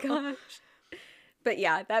again. Oh, my gosh. But,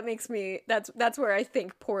 yeah, that makes me... That's where I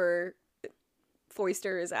think poor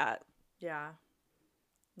Foyster is at. Yeah.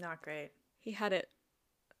 Not great. He had it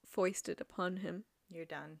foisted upon him. You're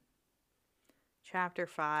done. Chapter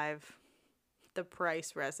 5. The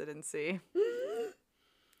Price Residency.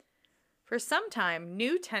 For some time,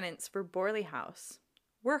 new tenants for Borley House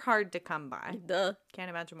were hard to come by. Duh. Can't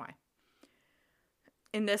imagine why.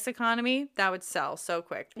 In this economy, that would sell so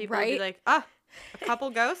quick. People would be like, a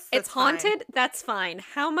couple ghosts? It's haunted? Fine. That's fine.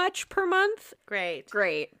 How much per month? Great.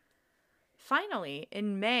 Finally,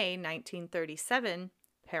 in May 1937,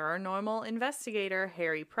 paranormal investigator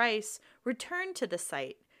Harry Price returned to the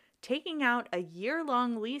site, taking out a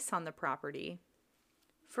year-long lease on the property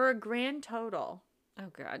for a grand total.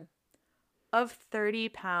 Oh, God. Of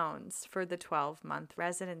 £30 for the 12-month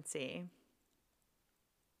residency.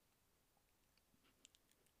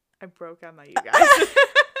 I broke out my you guys.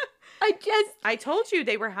 I told you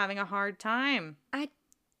they were having a hard time. £30?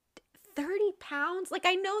 Like,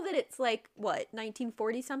 I know that it's like, what,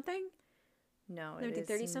 1940 something? No, it is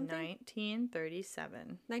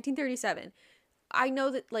 1937. 1937. I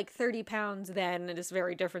know that, like, £30 then is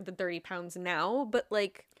very different than £30 now, but,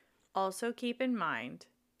 like... Also keep in mind,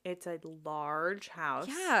 it's a large house.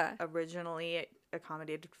 Yeah. Originally, it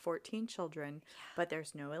accommodated 14 children, but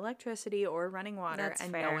there's no electricity or running water. That's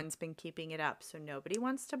and fair. No one's been keeping it up, so nobody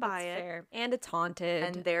wants to buy it. Fair. And it's haunted.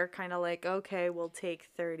 And they're kind of like, okay, we'll take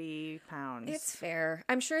 £30. It's fair.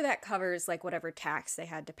 I'm sure that covers, like, whatever tax they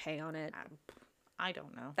had to pay on it. I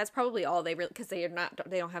don't know. That's probably all they really, because they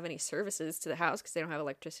don't have any services to the house because they don't have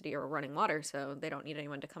electricity or running water, so they don't need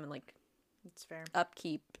anyone to come and, like, it's fair.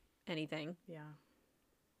 Upkeep anything. Yeah.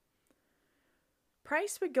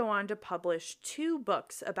 Price would go on to publish 2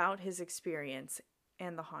 books about his experience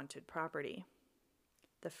and the haunted property.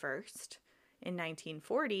 The first, in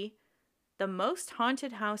 1940, The Most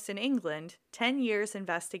Haunted House in England, 10 Years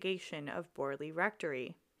Investigation of Borley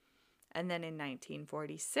Rectory. And then in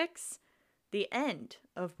 1946, The End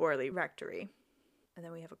of Borley Rectory. And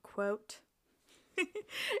then we have a quote.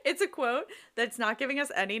 It's a quote that's not giving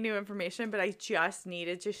us any new information, but I just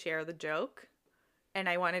needed to share the joke. And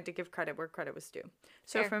I wanted to give credit where credit was due.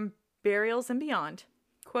 So from Burials and Beyond,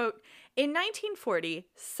 quote, in 1940,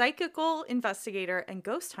 psychical investigator and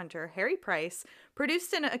ghost hunter Harry Price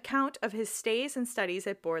produced an account of his stays and studies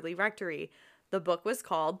at Borley Rectory. The book was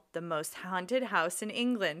called The Most Haunted House in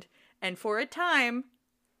England. And for a time,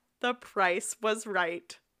 the price was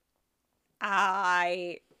right.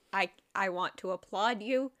 I want to applaud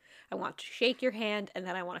you. I want to shake your hand, and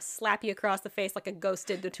then I want to slap you across the face like a ghost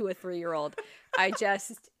did to a 3-year-old.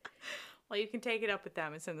 Well, you can take it up with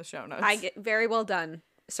them. It's in the show notes. I get very well done,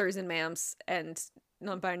 sirs and ma'ams, and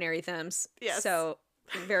non-binary thems. Yes. So,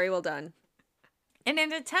 very well done. In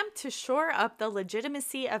an attempt to shore up the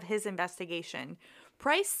legitimacy of his investigation,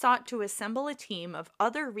 Price sought to assemble a team of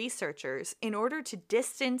other researchers in order to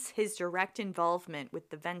distance his direct involvement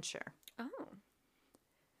with the venture. Oh.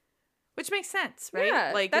 Which makes sense, right?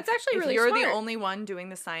 Yeah, like that's actually really smart. If smart. you're the only one doing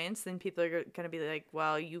the science, then people are going to be like,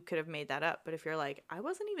 well, you could have made that up. But if you're like, I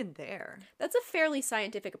wasn't even there. That's a fairly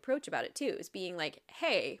scientific approach about it, too, is being like,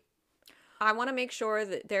 hey, I want to make sure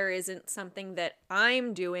that there isn't something that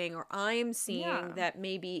I'm doing or I'm seeing that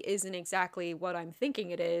maybe isn't exactly what I'm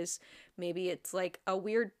thinking it is. Maybe it's like a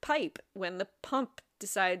weird pipe when the pump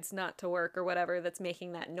decides not to work or whatever that's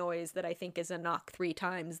making that noise that I think is a knock 3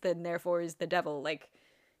 times, then therefore is the devil. Like,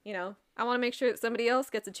 you know, I want to make sure that somebody else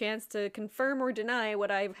gets a chance to confirm or deny what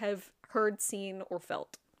I have heard, seen, or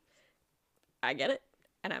felt. I get it.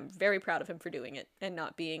 And I'm very proud of him for doing it and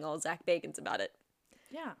not being all Zach Bagans about it.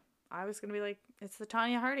 Yeah. I was going to be like, it's the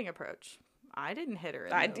Tanya Harding approach. I didn't hit her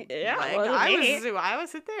in I the did, yeah, leg. well, I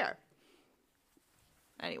was there.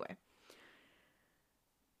 Anyway.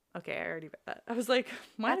 Okay, I already read that. I was like,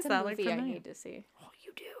 why That's is that a like movie I familiar? need to see. Oh,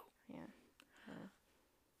 you do. Yeah.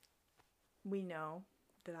 We know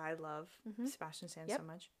that I love Mhm. Sebastian Stan Yep. so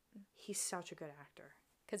much. He's such a good actor.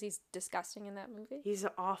 Because he's disgusting in that movie. He's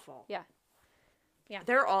awful. Yeah. Yeah.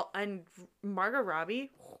 They're all, and Margot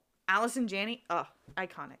Robbie, Allison Janney,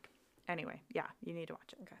 iconic. Anyway, yeah, you need to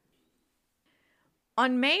watch it. Okay.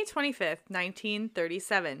 On May 25th,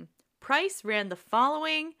 1937, Price ran the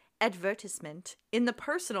following advertisement in the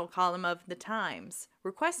personal column of The Times,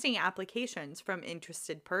 requesting applications from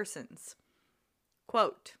interested persons.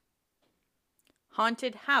 Quote,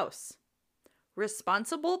 haunted house.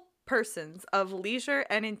 Responsible persons of leisure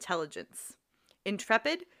and intelligence,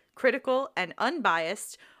 intrepid, critical, and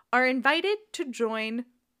unbiased, are invited to join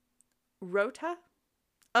rota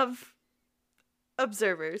of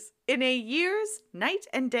observers in a year's night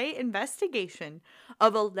and day investigation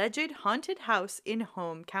of alleged haunted house in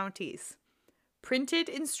home counties. Printed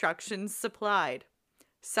instructions supplied.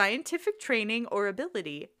 Scientific training or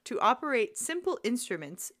ability to operate simple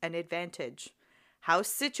instruments an advantage. House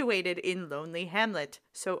situated in lonely hamlet,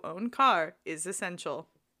 so own car is essential.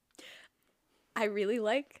 I really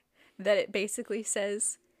like that it basically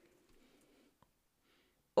says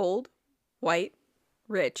old, white,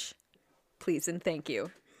 rich, please and thank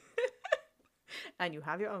you. And you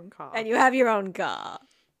have your own car. And you have your own car.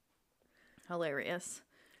 Hilarious.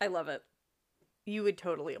 I love it. You would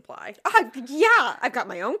totally apply. Yeah, I've got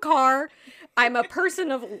my own car. I'm a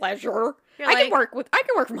person of leisure. You're I like- can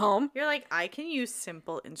work from home. You're like, I can use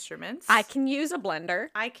simple instruments. I can use a blender.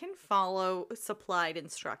 I can follow supplied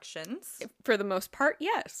instructions. For the most part,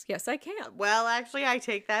 yes. Yes, I can. Well, actually, I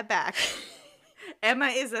take that back. Emma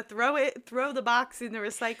is a throw the box in the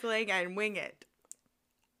recycling and wing it.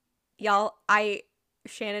 Y'all,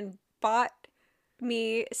 Shannon bought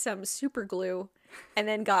me some super glue and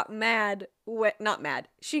then got mad. Not mad.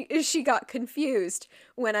 She got confused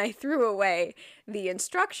when I threw away the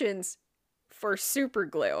instructions for super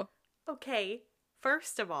glue. Okay,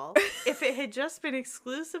 first of all, if it had just been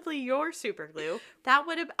exclusively your super glue,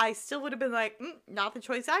 I still would have been like, not the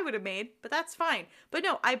choice I would have made, but that's fine. But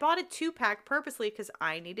no, I bought a 2-pack purposely because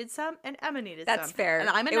I needed some and Emma needed some. That's fair. And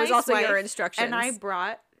I'm a It nice was also wife, your instructions. and I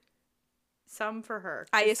brought some for her.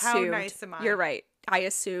 I Just assumed. How nice am I? You're right. I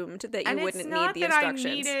assumed that you And wouldn't it's not need the that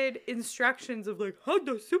instructions. I needed instructions of like, how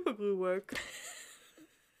does super glue work?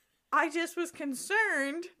 I just was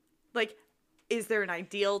concerned, like, is there an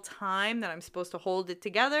ideal time that I'm supposed to hold it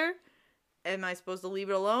together? Am I supposed to leave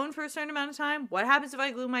it alone for a certain amount of time? What happens if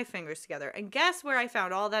I glue my fingers together? And guess where I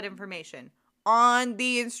found all that information? On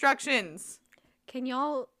the instructions. Can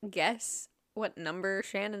y'all guess what number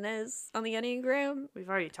Shannon is on the Enneagram? We've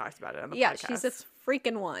already talked about it on the Yeah, podcast. she's a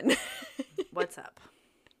freaking 1. What's up?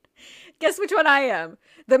 Guess which one I am?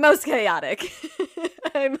 The most chaotic.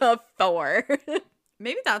 I'm a 4.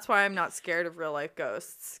 Maybe that's why I'm not scared of real life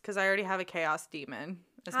ghosts, because I already have a chaos demon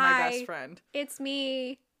as my Hi. best friend. It's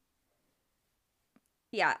me.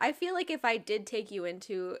 Yeah, I feel like if I did take you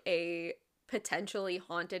into a potentially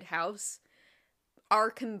haunted house, our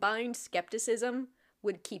combined skepticism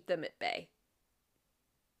would keep them at bay.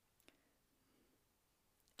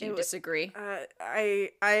 Do you disagree? I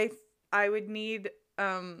would need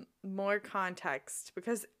more context,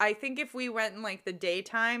 because I think if we went in like the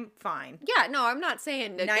daytime, fine. Yeah, no, I'm not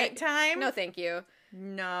saying Nighttime? No, thank you.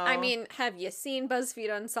 No. I mean, have you seen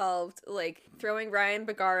BuzzFeed Unsolved, like, throwing Ryan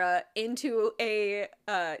Bergara into a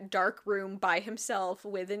dark room by himself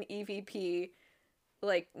with an EVP?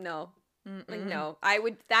 Like, no. Like, no.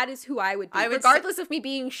 That is who I would be. Regardless of me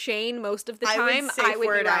being Shane most of the time, I would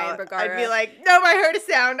be Ryan Bergara. I'd be like, nope, I heard a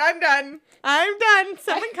sound. I'm done.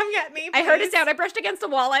 Someone come get me, please. I heard a sound. I brushed against a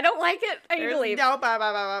wall. I don't like it. I need to leave.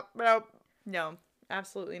 No,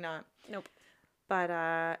 absolutely not. Nope. But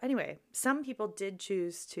anyway, some people did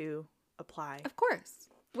choose to apply. Of course.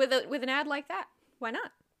 With an ad like that. Why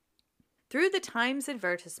not? Through the Times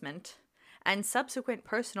advertisement and subsequent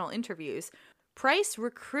personal interviews, Price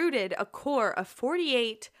recruited a corps of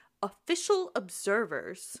 48 official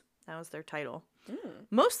observers. That was their title.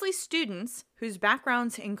 Mostly students whose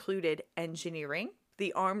backgrounds included engineering,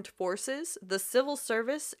 the armed forces, the civil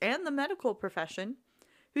service, and the medical profession,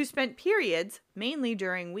 who spent periods, mainly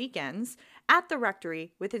during weekends, at the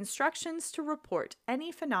Rectory with instructions to report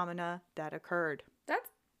any phenomena that occurred. That's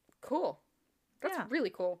cool. That's really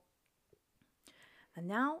cool. And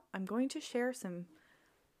now I'm going to share some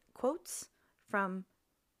quotes from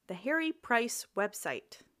the Harry Price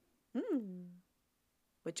website,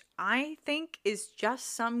 which I think is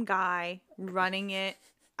just some guy running it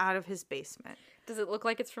out of his basement. Does it look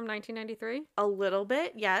like it's from 1993? A little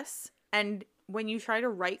bit, yes. And when you try to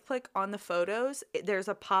right click on the photos, there's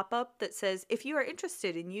a pop-up that says, if you are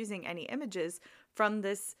interested in using any images from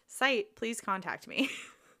this site, please contact me.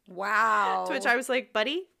 Wow. To which I was like,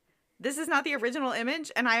 buddy, this is not the original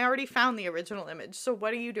image, and I already found the original image, so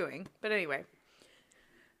what are you doing? But anyway.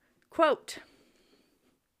 Quote,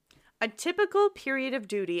 a typical period of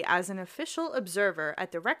duty as an official observer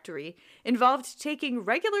at the Rectory involved taking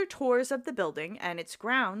regular tours of the building and its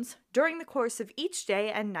grounds during the course of each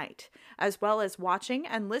day and night, as well as watching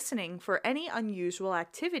and listening for any unusual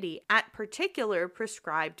activity at particular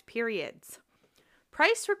prescribed periods.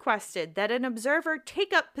 Price requested that an observer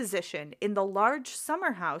take up position in the large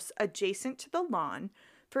summer house adjacent to the lawn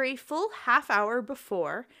for a full half hour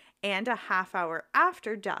before and a half hour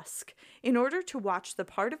after dusk in order to watch the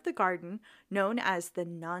part of the garden known as the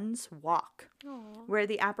Nun's Walk, where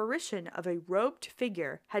the apparition of a robed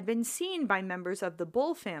figure had been seen by members of the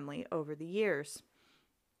Bull family over the years.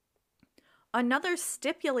 Another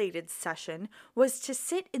stipulated session was to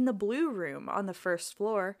sit in the blue room on the first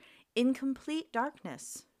floor in complete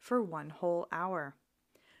darkness for 1 whole hour.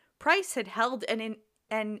 Price had held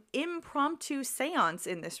an impromptu seance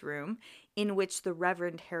in this room in which the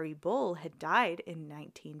Reverend Harry Bull had died in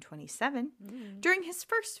 1927 during his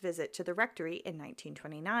first visit to the Rectory in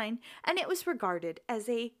 1929, and it was regarded as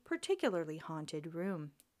a particularly haunted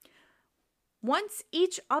room. Once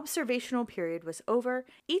each observational period was over,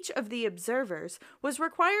 each of the observers was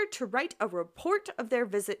required to write a report of their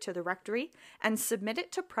visit to the Rectory and submit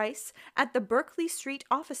it to Price at the Berkeley Street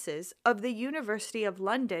offices of the University of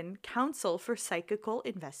London Council for Psychical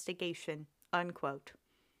Investigation. Unquote.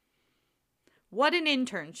 What an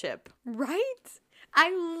internship. Right?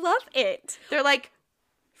 I love it. They're like,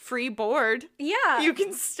 free board. Yeah. You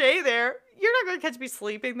can stay there. You're not going to catch me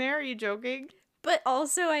sleeping there. Are you joking? But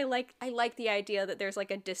also I like the idea that there's like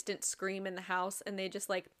a distant scream in the house and they just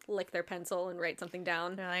like lick their pencil and write something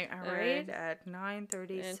down. They're like, all right, at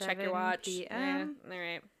 9:37 and check your watch. p.m. Yeah, all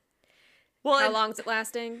right. Well, how long's it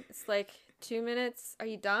lasting? It's like 2 minutes. Are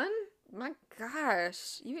you done? My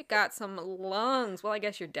gosh, you got some lungs. Well, I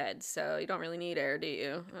guess you're dead, so you don't really need air, do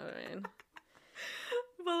you? I mean.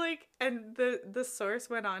 But like, and the source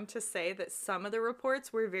went on to say that some of the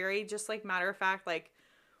reports were very just like matter of fact, like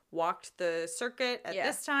walked the circuit at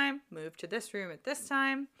this time, moved to this room at this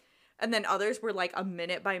time, and then others were like a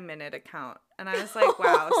minute by minute account. And I was like,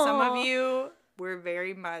 wow, some of you were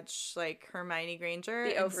very much like Hermione Granger,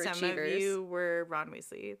 the and some of overachievers. you were Ron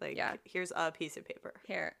Weasley. Like, here's a piece of paper.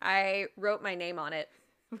 Here, I wrote my name on it.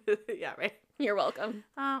 Yeah, right. You're welcome.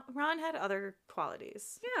 Ron had other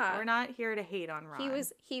qualities. Yeah. We're not here to hate on Ron.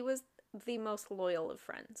 He was the most loyal of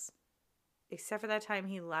friends. Except for that time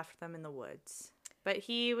he left them in the woods. But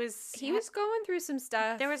he was going through some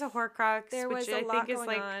stuff. There was a Horcrux, which I lot think is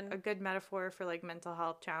like on. a good metaphor for like mental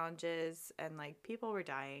health challenges, and like people were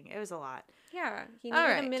dying. It was a lot. Yeah, he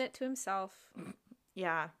needed a minute to himself.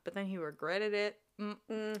 Yeah, but then he regretted it.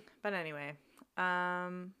 But anyway,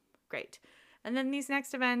 great. And then these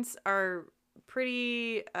next events are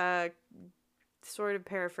pretty sort of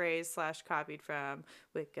paraphrased / copied from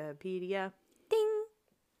Wikipedia. Ding!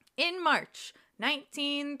 In March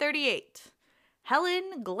 1938,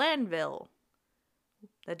 Helen Glanville,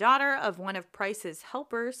 the daughter of one of Price's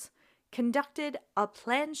helpers, conducted a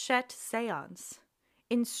planchette seance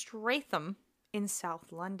in Streatham in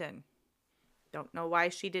South London. Don't know why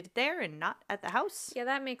she did it there and not at the house. Yeah,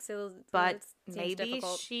 that makes it but maybe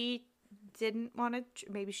difficult. She didn't want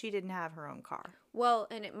to, maybe she didn't have her own car. Well,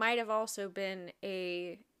 and it might have also been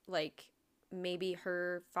maybe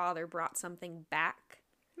her father brought something back.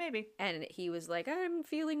 Maybe. And he was like, I'm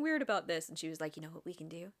feeling weird about this. And she was like, you know what we can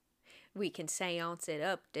do? We can seance it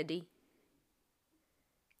up, Diddy.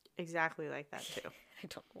 Exactly like that, too. I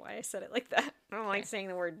don't know why I said it like that. I don't like saying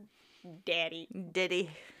the word daddy. Diddy.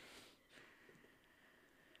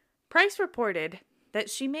 Price reported that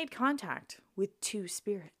she made contact with 2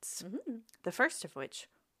 spirits. Mm-hmm. The first of which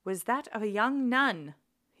was that of a young nun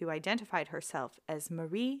who identified herself as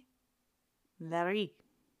Marie Larry.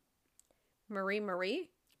 Marie? Larry.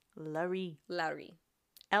 Larry. Lairre.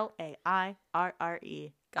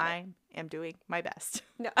 I am doing my best.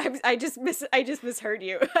 No, I just misheard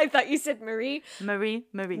you. I thought you said Marie.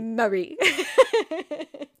 Marie.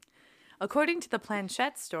 According to the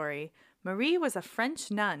planchette story, Marie was a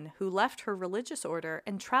French nun who left her religious order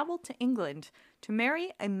and traveled to England to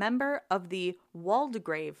marry a member of the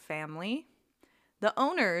Waldegrave family, the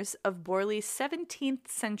owners of Borley's 17th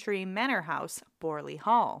century manor house, Borley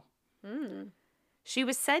Hall. She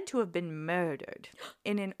was said to have been murdered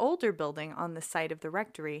in an older building on the site of the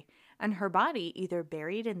Rectory, and her body either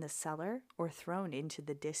buried in the cellar or thrown into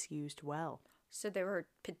the disused well. So there were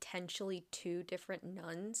potentially 2 different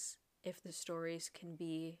nuns, if the stories can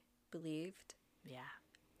be believed. Yeah.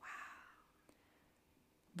 Wow.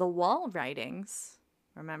 The wall writings,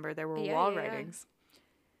 remember there were wall writings,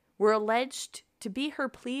 were alleged to be her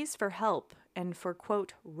pleas for help and for,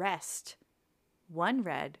 quote, rest. One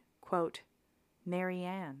read, quote,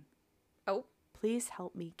 Marianne. Oh. Please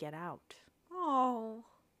help me get out. Oh.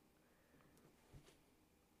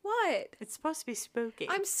 What? It's supposed to be spooky.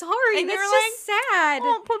 I'm sorry. And that's you're just sad.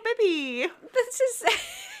 Oh, poor baby. That's just...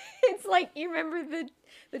 It's like, you remember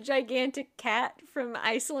the gigantic cat from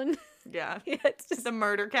Iceland? Yeah. Yeah, it's just... The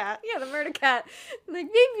murder cat. Yeah, the murder cat. Like,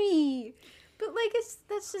 baby. But, like,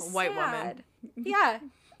 that's just White sad. woman. Yeah.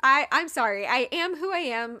 I'm sorry. I am who I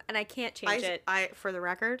am, and I can't change it. For the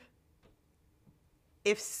record,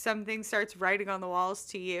 if something starts writing on the walls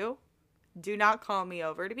to you, do not call me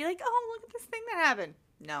over to be like, oh, look at this thing that happened.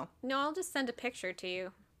 No. No, I'll just send a picture to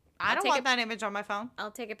you. I don't want that image on my phone.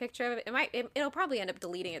 I'll take a picture of it. It'll probably end up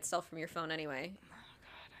deleting itself from your phone anyway. Oh,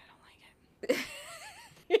 God, I don't like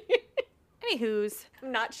it. Anywho's.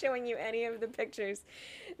 I'm not showing you any of the pictures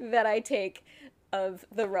that I take of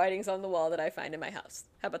the writings on the wall that I find in my house.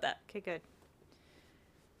 How about that? Okay, good.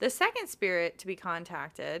 The second spirit to be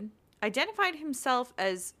contacted identified himself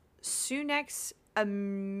as Sunex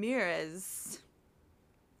Amirez.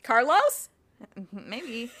 Carlos?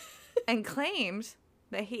 Maybe. And claimed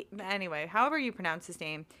that anyway, however you pronounce his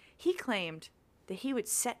name, he claimed that he would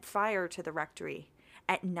set fire to the rectory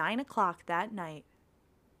at 9:00 that night,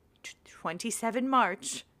 27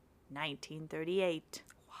 March, 1938.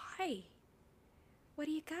 Why? What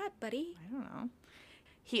do you got, buddy? I don't know.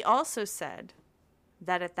 He also said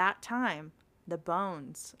that at that time, the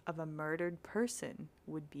bones of a murdered person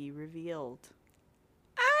would be revealed.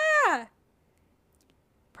 Ah!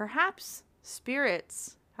 Perhaps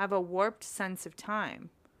spirits have a warped sense of time,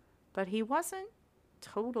 but he wasn't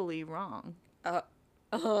totally wrong.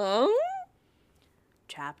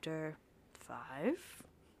 Chapter 5.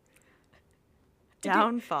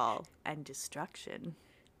 Downfall and Destruction.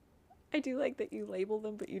 I do like that you label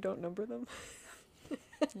them, but you don't number them.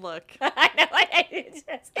 Look, I know.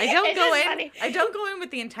 I don't go in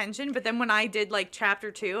with the intention, but then when I did like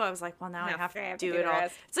chapter 2, I was like, well, now I have to do it all.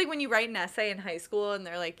 It's like when you write an essay in high school and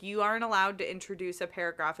they're like, you aren't allowed to introduce a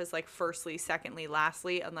paragraph as like firstly, secondly,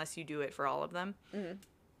 lastly, unless you do it for all of them. Mm-hmm.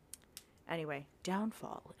 Anyway,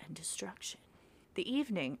 Downfall and Destruction. The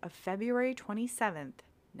evening of February 27th,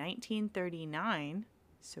 1939,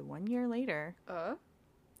 so 1 year later,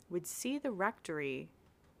 would see the rectory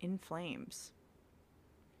in flames.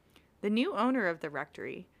 The new owner of the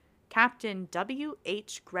rectory, Captain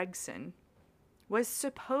W.H. Gregson, was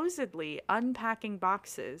supposedly unpacking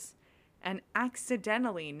boxes and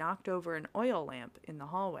accidentally knocked over an oil lamp in the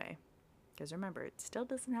hallway. Because remember, it still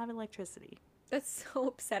doesn't have electricity. That's so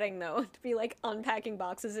upsetting, though, to be like unpacking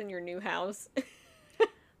boxes in your new house.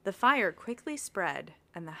 The fire quickly spread,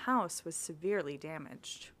 and the house was severely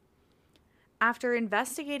damaged. After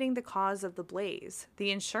investigating the cause of the blaze,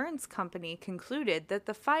 the insurance company concluded that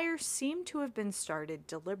the fire seemed to have been started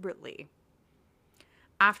deliberately.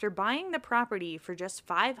 After buying the property for just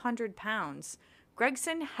 £500,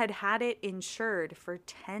 Gregson had it insured for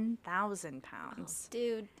 £10,000. Oh,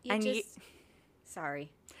 dude,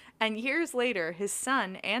 sorry. And years later, his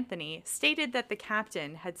son, Anthony, stated that the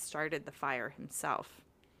captain had started the fire himself.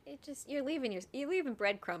 You're leaving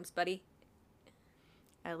breadcrumbs, buddy.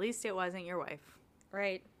 At least it wasn't your wife.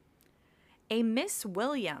 Right. A Miss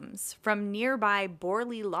Williams from nearby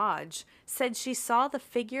Borley Lodge said she saw the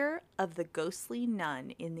figure of the ghostly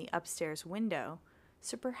nun in the upstairs window,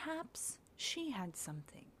 so perhaps she had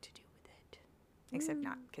something to do with it. Except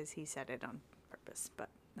not, because he said it on purpose, but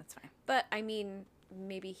that's fine. But, I mean,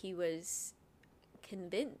 maybe he was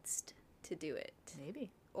convinced to do it.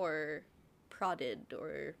 Maybe. Or prodded,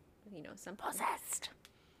 or, something. Possessed.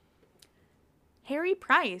 Harry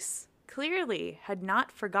Price clearly had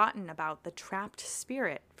not forgotten about the trapped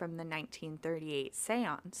spirit from the 1938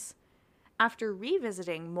 seance. After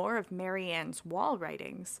revisiting more of Marianne's wall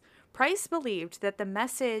writings, Price believed that the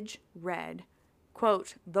message read,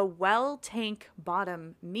 quote, "The well tank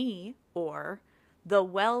bottom me," or "The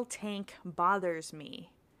well tank bothers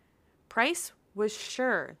me." Price was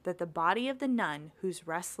sure that the body of the nun whose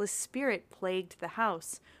restless spirit plagued the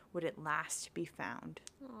house would at last be found.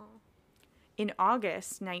 Aww. In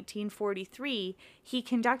August 1943, he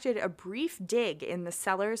conducted a brief dig in the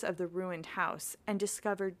cellars of the ruined house and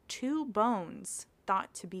discovered 2 bones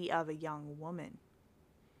thought to be of a young woman.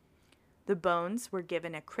 The bones were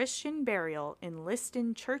given a Christian burial in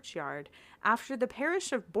Liston churchyard after the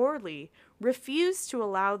parish of Borley refused to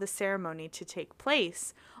allow the ceremony to take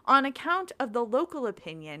place on account of the local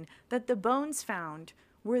opinion that the bones found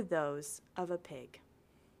were those of a pig.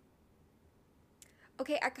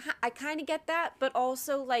 Okay, I kind of get that, but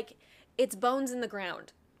also, like, it's bones in the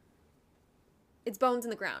ground. It's bones in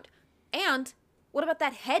the ground. And what about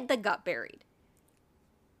that head that got buried?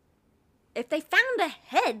 If they found a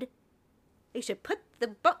head, they should put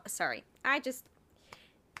the Sorry, I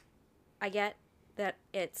get that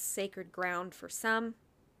it's sacred ground for some,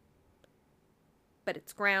 but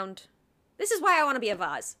it's ground. This is why I want to be a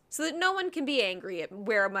vase, so that no one can be angry at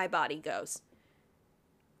where my body goes.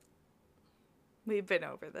 We've been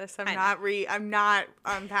over this. I'm not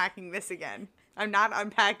unpacking this again. I'm not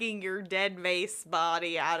unpacking your dead vase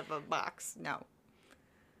body out of a box. No.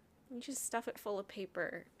 You just stuff it full of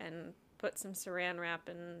paper and put some saran wrap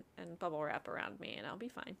and bubble wrap around me, and I'll be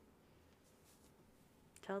fine.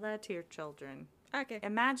 Tell that to your children. Okay.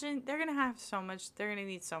 Imagine they're gonna need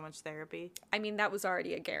so much therapy. I mean, that was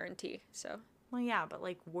already a guarantee, so. Well, yeah, but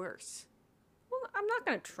like worse. Well, I'm not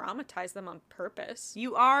gonna traumatize them on purpose.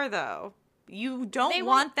 You are, though. You don't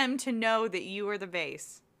want them to know that you are the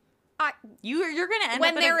vase. You're gonna end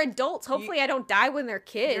when up they're adults. Hopefully, I don't die when they're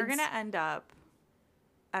kids. You're gonna end up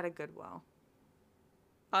at a Goodwill.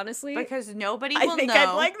 Honestly, because nobody will know. I think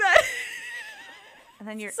I'd like that. And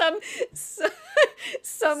then you're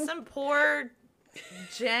some poor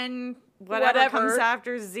Gen whatever comes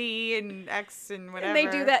after Z and X and whatever. And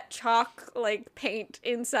they do that chalk like paint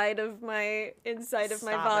inside of my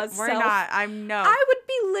vase. We're not. I'm no. I would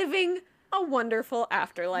be living a wonderful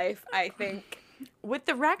afterlife, I think. With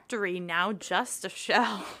the Rectory now just a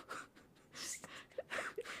shell.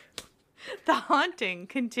 The haunting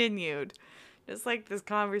continued. Just like this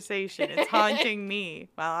conversation, it's haunting me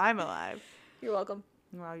while I'm alive. You're welcome.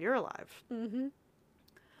 While you're alive. Mm-hmm.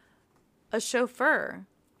 A chauffeur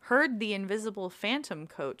heard the invisible phantom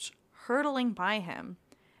coach hurtling by him,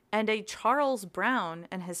 and a Charles Brown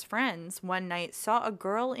and his friends one night saw a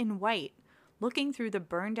girl in white looking through the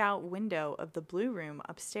burned-out window of the blue room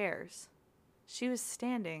upstairs. She was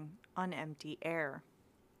standing on empty air.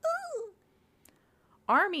 Ooh.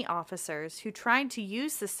 Army officers who tried to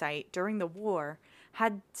use the site during the war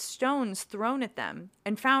had stones thrown at them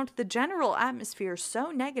and found the general atmosphere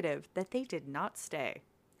so negative that they did not stay.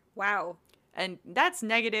 Wow. And that's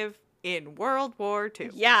negative in World War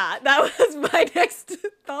II. Yeah, that was my next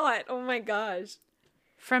thought. Oh my gosh.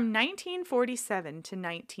 From 1947 to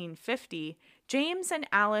 1950, James and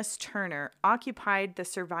Alice Turner occupied the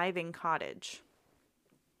surviving cottage.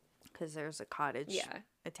 Because there's a cottage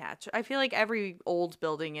attached. I feel like every old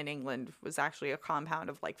building in England was actually a compound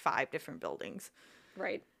of like 5 different buildings.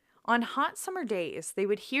 Right. On hot summer days, they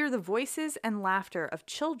would hear the voices and laughter of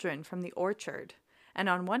children from the orchard, and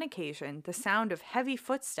on one occasion, the sound of heavy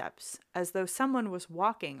footsteps, as though someone was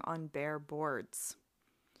walking on bare boards.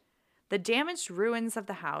 The damaged ruins of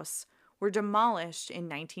the house were demolished in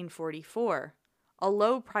 1944, a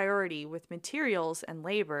low priority with materials and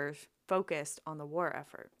labor focused on the war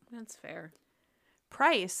effort. That's fair.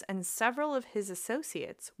 Price and several of his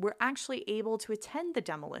associates were actually able to attend the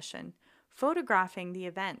demolition, photographing the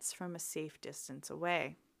events from a safe distance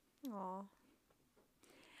away. Aww.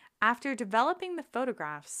 After developing the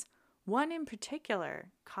photographs, one in particular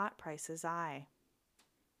caught Price's eye.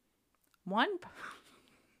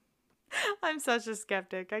 I'm such a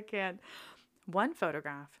skeptic, I can't. One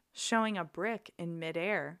photograph showing a brick in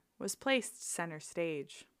midair was placed center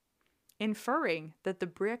stage, inferring that the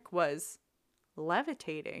brick was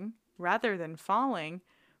levitating rather than falling.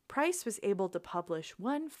 Price was able to publish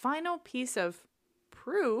one final piece of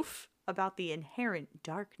proof about the inherent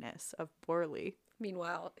darkness of Borley.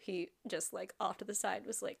 Meanwhile, he just like off to the side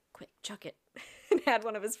was like, quick, chuck it. And had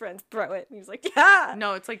one of his friends throw it. And he was like, yeah.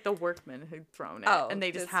 No, it's like the workman who'd thrown it. Oh, and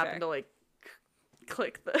they just happened to like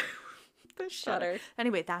click the shutter.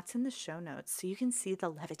 Anyway, that's in the show notes. So you can see the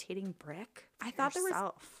levitating brick. I thought there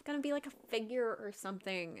was going to be like a figure or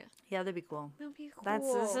something. Yeah, that'd be cool. That'd be cool.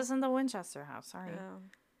 This isn't the Winchester house. Sorry. Oh.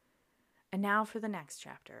 And now for the next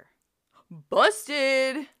chapter.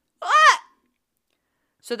 Busted! Ah!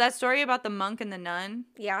 So that story about the monk and the nun?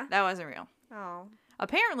 Yeah. That wasn't real. Oh.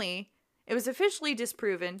 Apparently, it was officially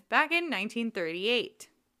disproven back in 1938.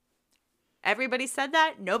 Everybody said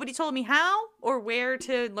that. Nobody told me how or where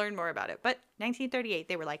to learn more about it. But 1938,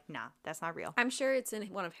 they were like, nah, that's not real. I'm sure it's in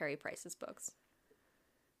one of Harry Price's books.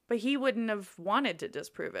 But he wouldn't have wanted to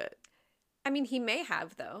disprove it. I mean, he may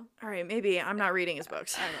have, though. All right, maybe. I'm not reading his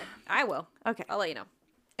books. I will. Okay. I'll let you know.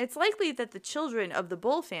 It's likely that the children of the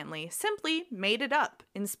Bull family simply made it up,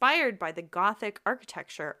 inspired by the Gothic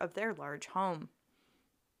architecture of their large home.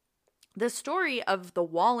 The story of the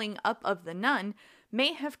walling up of the nun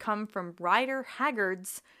may have come from Rider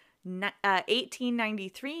Haggard's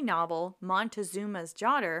 1893 novel Montezuma's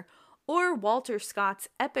Daughter, or Walter Scott's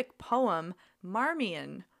epic poem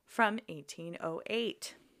Marmion from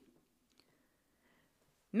 1808.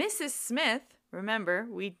 Mrs. Smith, remember,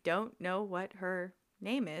 we don't know what her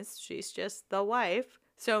name is, she's just the wife.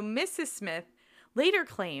 So Mrs. Smith later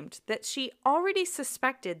claimed that she already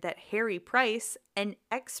suspected that Harry Price, an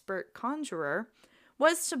expert conjurer,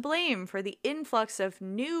 was to blame for the influx of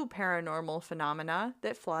new paranormal phenomena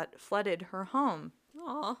that flooded her home.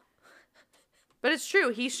 Aw. But it's true,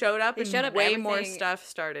 he showed up and way more everything. stuff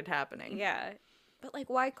started happening. Yeah. But, like,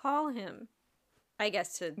 why call him? I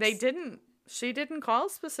guess to... They didn't. She didn't call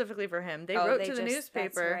specifically for him. They wrote to the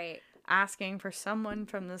newspaper that's right. asking for someone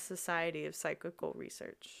from the Society of Psychical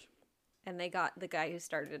Research. And they got the guy who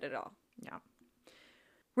started it all. Yeah.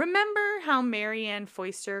 Remember how Marianne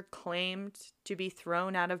Foister claimed to be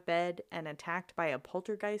thrown out of bed and attacked by a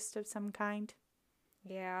poltergeist of some kind?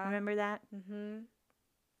 Yeah. Remember that? Mm-hmm.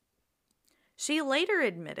 She later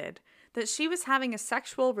admitted that she was having a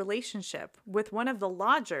sexual relationship with one of the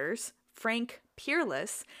lodgers, Frank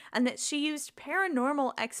Peerless, and that she used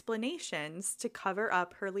paranormal explanations to cover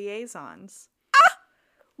up her liaisons.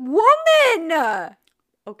 Woman!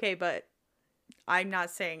 Okay, but I'm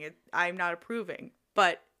not saying it. I'm not approving.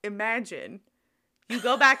 But imagine you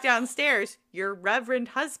go back downstairs, your reverend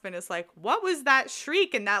husband is like, what was that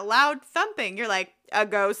shriek and that loud thumping? You're like, a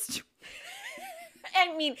ghost.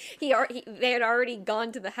 I mean, they had already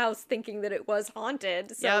gone to the house thinking that it was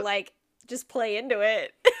haunted. So, Yep. like, just play into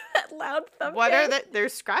it. That loud thumping. What are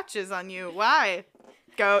there's scratches on you? Why?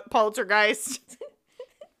 Go poltergeist.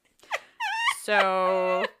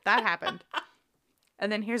 So that happened.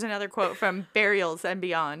 And then here's another quote from Burials and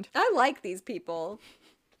Beyond. I like these people.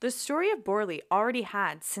 The story of Borley already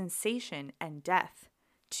had sensation and death.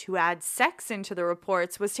 To add sex into the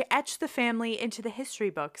reports was to etch the family into the history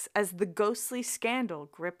books as the ghostly scandal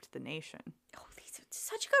gripped the nation. Oh, these are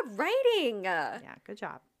such good writing. Yeah, good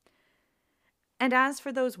job. And as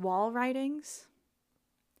for those wall writings,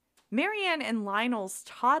 Marianne and Lionel's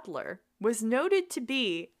toddler was noted to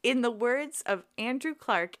be, in the words of Andrew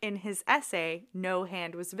Clark in his essay, No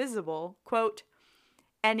Hand Was Visible, quote,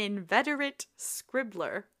 an inveterate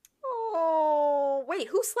scribbler. Oh, wait,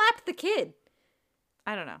 who slapped the kid?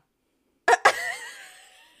 I don't know.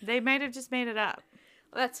 They might have just made it up.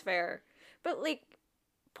 That's fair. But, like,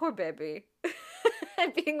 poor baby.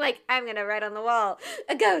 Being like, I'm going to write on the wall,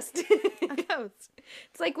 a ghost. A ghost.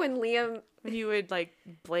 It's like when Liam... When you would, like,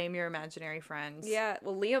 blame your imaginary friends. Yeah,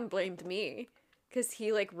 well, Liam blamed me because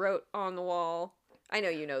he, like, wrote on the wall. I know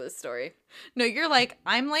you know this story. No, you're like,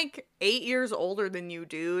 I'm, like, 8 years older than you,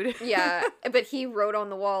 dude. Yeah, but he wrote on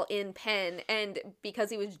the wall in pen, and because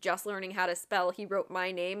he was just learning how to spell, he wrote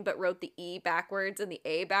my name, but wrote the E backwards and the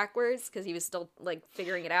A backwards because he was still, like,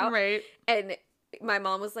 figuring it out. Right. And my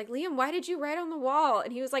mom was like, Liam, why did you write on the wall?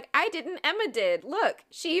 And he was like, I didn't, Emma did. Look,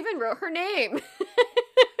 she even wrote her name.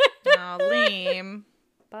 Oh, Liam.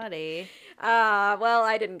 Buddy. Well,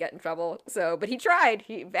 I didn't get in trouble, so, but he tried.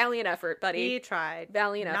 Valiant effort, buddy. He tried.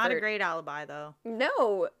 Valiant effort. Not a great alibi, though.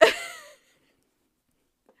 No.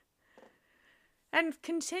 And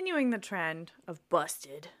continuing the trend of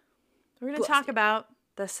busted, we're going to talk about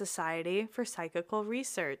the Society for Psychical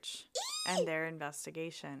Research and their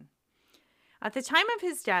investigation. At the time of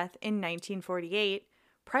his death in 1948,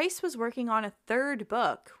 Price was working on a third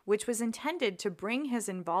book, which was intended to bring his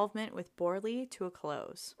involvement with Borley to a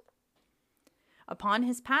close. Upon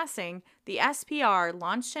his passing, the SPR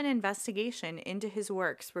launched an investigation into his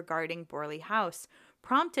works regarding Borley House,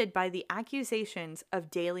 prompted by the accusations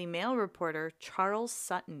of Daily Mail reporter Charles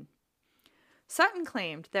Sutton. Sutton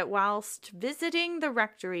claimed that whilst visiting the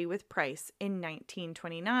Rectory with Price in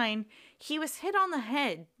 1929, he was hit on the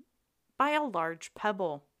head by a large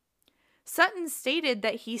pebble. Sutton stated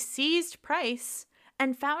that he seized Price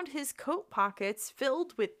and found his coat pockets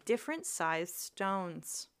filled with different sized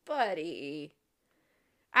stones. Buddy,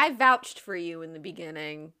 I vouched for you in the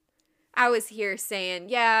beginning. I was here saying,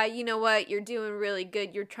 yeah, you know what? You're doing really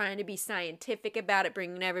good. You're trying to be scientific about it,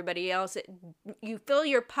 bringing everybody else. You fill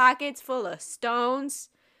your pockets full of stones.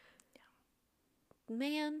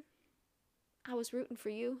 Man, I was rooting for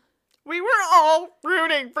you. We were all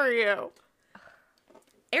rooting for you.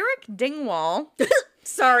 Eric Dingwall.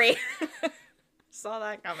 Sorry. Saw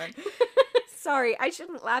that coming. Sorry, I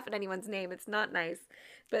shouldn't laugh at anyone's name. It's not nice.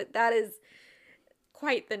 But that is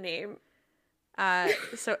quite the name.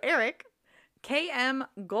 So Eric K.M.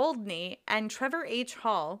 Goldney and Trevor H.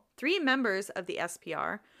 Hall, 3 members of the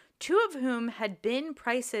SPR, 2 of whom had been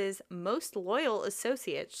Price's most loyal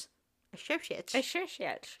associates. George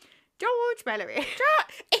Mallory.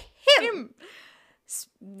 Him.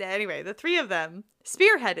 Anyway, the 3 of them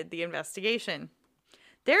spearheaded the investigation.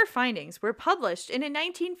 Their findings were published in a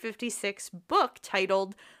 1956 book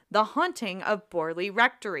titled The Haunting of Borley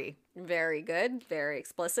Rectory. Very good. Very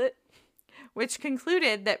explicit. Which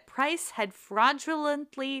concluded that Price had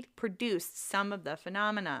fraudulently produced some of the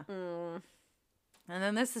phenomena. And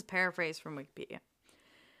then this is paraphrased from Wikipedia.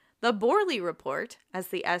 The Borley Report, as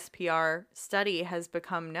the SPR study has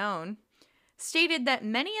become known, stated that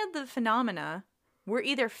many of the phenomena were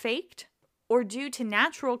either faked or due to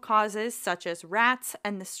natural causes such as rats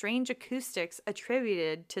and the strange acoustics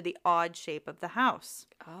attributed to the odd shape of the house.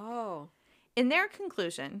 Oh. In their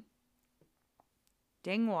conclusion,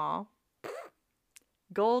 Dingwall,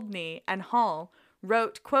 Goldney, and Hall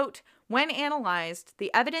wrote, quote, when analyzed,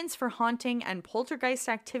 the evidence for haunting and poltergeist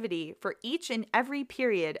activity for each and every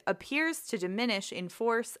period appears to diminish in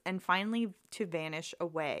force and finally to vanish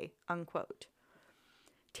away, unquote.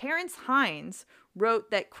 Terence Hines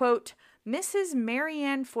wrote that, quote, Mrs.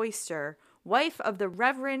 Marianne Foister, wife of the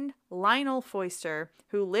Reverend Lionel Foister,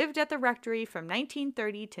 who lived at the rectory from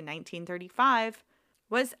 1930 to 1935,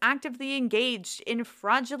 was actively engaged in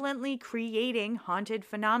fraudulently creating haunted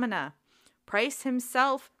phenomena. Price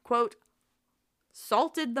himself, quote,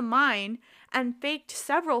 salted the mine and faked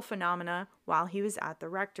several phenomena while he was at the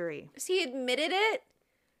rectory. So he admitted it?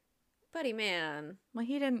 Buddy man. Well,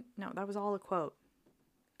 he didn't. No, that was all a quote.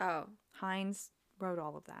 Oh. Hines wrote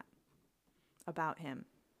all of that about him.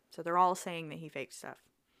 So they're all saying that he faked stuff.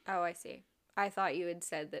 Oh, I see. I thought you had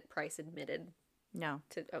said that Price admitted. No.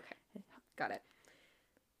 Okay. Got it.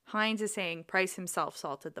 Hines is saying Price himself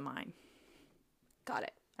salted the mine. Got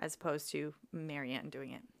it. As opposed to Marianne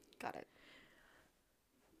doing it. Got it.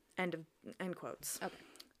 End quotes. Okay.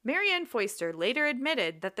 Marianne Foister later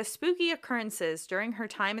admitted that the spooky occurrences during her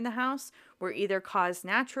time in the house were either caused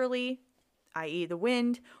naturally, i.e. the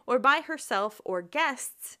wind, or by herself or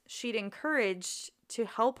guests she'd encouraged to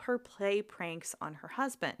help her play pranks on her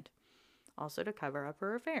husband, also to cover up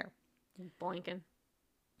her affair. Boinking.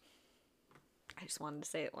 I just wanted to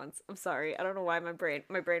say it once. I'm sorry. I don't know why my brain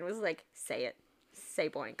was like, say it. Say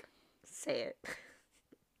boink. Say it.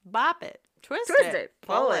 Bop it. Twist it.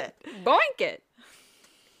 Pull it. Boink it.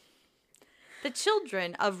 The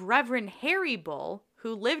children of Reverend Harry Bull,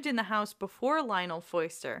 who lived in the house before Lionel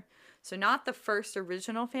Foister, so not the first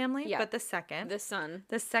original family, but the second. The son.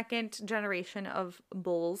 The second generation of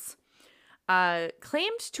Bulls,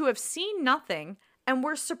 claimed to have seen nothing and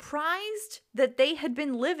were surprised that they had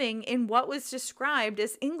been living in what was described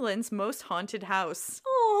as England's most haunted house.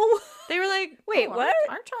 Oh. They were like, wait, what?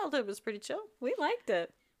 Our childhood was pretty chill. We liked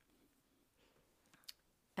it.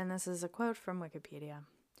 And this is a quote from Wikipedia.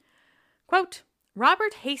 Quote,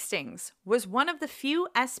 Robert Hastings was one of the few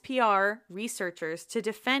SPR researchers to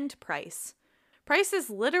defend Price. Price's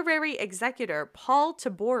literary executor, Paul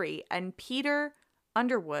Tabori, and Peter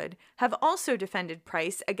Underwood have also defended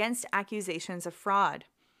Price against accusations of fraud.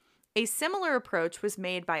 A similar approach was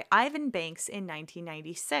made by Ivan Banks in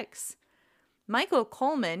 1996. Michael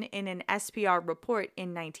Coleman, in an SPR report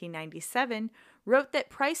in 1997, wrote that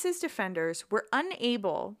Price's defenders were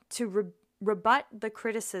unable to rebut the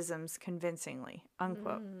criticisms convincingly,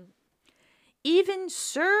 unquote. Even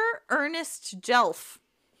Sir Ernest Jelf,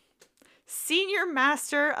 senior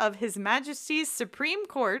master of His Majesty's Supreme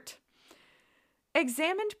Court,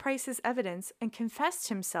 examined Price's evidence and confessed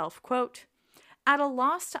himself, quote, at a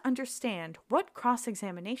loss to understand what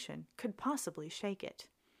cross-examination could possibly shake it.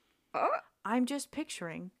 I'm just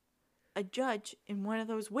picturing a judge in one of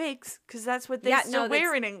those wigs, because that's what they still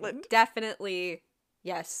wear in England. Definitely,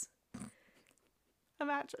 yes.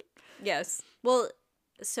 Imagine. Yes. Well,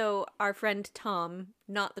 so our friend Tom,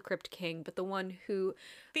 not the Crypt King, but the one who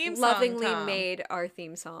lovingly made our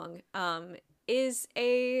theme song, is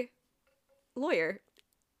a lawyer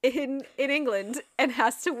in England and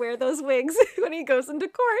has to wear those wigs when he goes into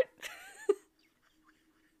court.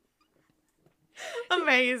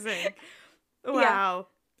 Amazing. Wow. Yeah.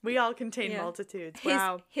 We all contain multitudes.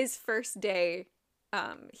 Wow. His first day,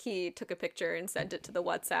 he took a picture and sent it to the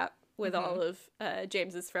WhatsApp with all of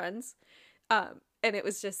James's friends. And it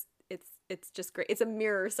was just, it's just great. It's a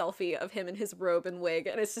mirror selfie of him in his robe and wig.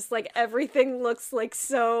 And it's just like, everything looks like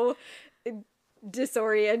so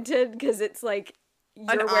disoriented because it's like,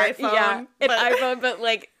 you're wearing an iPhone, but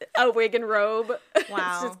like a wig and robe.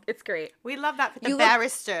 Wow. It's great. We love that for the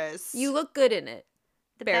barristers. You look good in it.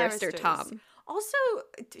 The barrister Tom. Also,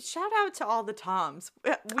 shout out to all the Toms.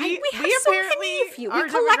 We have so many of you. We're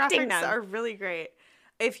collecting them. Are really great.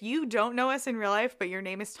 If you don't know us in real life, but your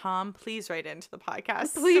name is Tom, please write into the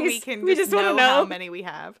podcast. Please. So we can just know how many we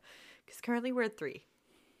have. Because currently we're at 3.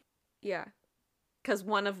 Yeah. Because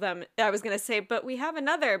one of them, I was going to say, but we have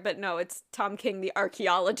another. But no, it's Tom King, the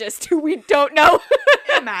archaeologist, who we don't know.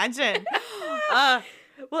 Imagine. Well,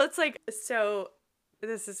 it's like, so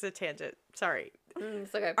this is a tangent. Sorry.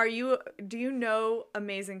 It's okay. Do you know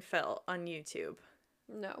Amazing Phil on YouTube?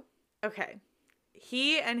 No. Okay.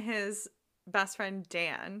 He and his best friend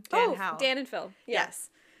Dan Howe. Dan and Phil. Yeah. Yes.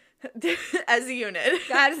 As a unit.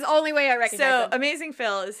 That is the only way I recognize So them. Amazing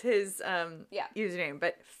Phil is his username,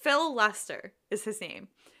 but Phil Lester is his name.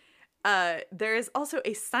 There is also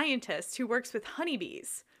a scientist who works with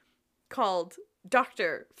honeybees called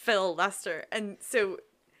Dr. Phil Lester. And so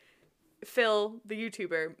Phil, the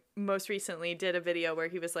YouTuber, most recently did a video where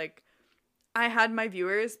he was like, I had my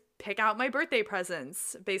viewers pick out my birthday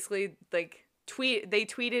presents. Basically, like, they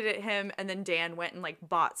tweeted at him, and then Dan went and, like,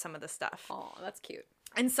 bought some of the stuff. Oh, that's cute.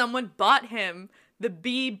 And someone bought him the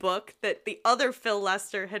bee book that the other Phil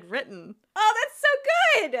Lester had written. Oh, that's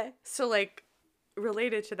so good! So, like,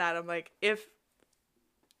 related to that, I'm like, if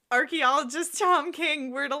archaeologist Tom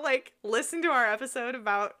King were to, like, listen to our episode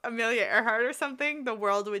about Amelia Earhart or something, the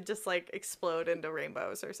world would just, like, explode into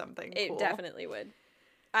rainbows or something. It definitely would.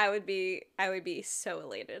 I would be so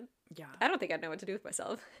elated. Yeah. I don't think I'd know what to do with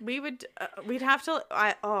myself. We'd have to,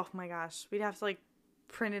 oh my gosh, we'd have to, like,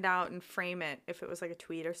 print it out and frame it if it was, like, a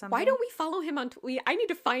tweet or something. Why don't we follow him on I need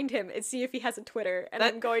to find him and see if he has a Twitter, and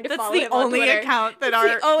I'm going to follow him on Twitter. That's the only account that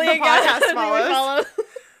the podcast follows.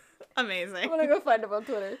 Amazing. I'm gonna go find him on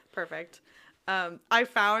Twitter. Perfect. I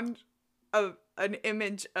found an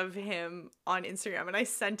image of him on Instagram, and I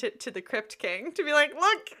sent it to the Crypt King to be like,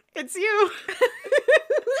 look, it's you.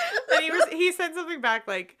 And he said something back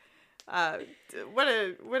like, what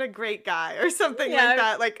a great guy, or something like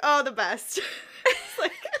that. Like, oh, the best. It's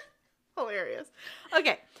like hilarious.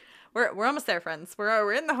 Okay, we're almost there, friends.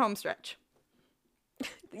 We're in the home stretch.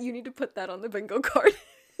 You need to put that on the bingo card.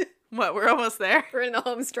 What? We're almost there. We're in the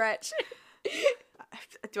home stretch.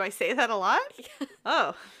 Do I say that a lot? Yeah.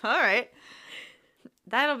 Oh, all right.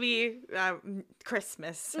 That'll be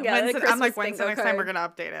Christmas. Yeah, I'm like, when's the next time we're going to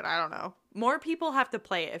update it? I don't know. More people have to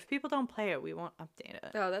play it. If people don't play it, we won't update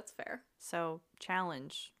it. Oh, that's fair. So,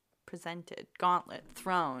 challenge presented, gauntlet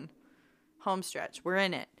thrown, home stretch. We're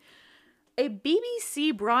in it. A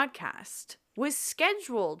BBC broadcast was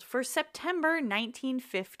scheduled for September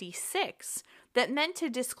 1956 that meant to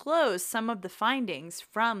disclose some of the findings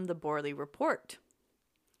from the Borley report.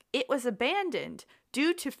 It was abandoned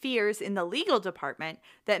due to fears in the legal department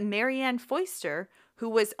that Marianne Foister, who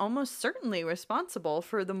was almost certainly responsible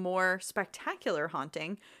for the more spectacular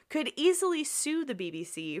haunting, could easily sue the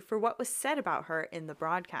BBC for what was said about her in the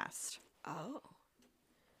broadcast. Oh.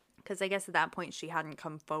 Because I guess at that point she hadn't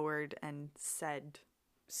come forward and said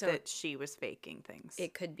that she was faking things.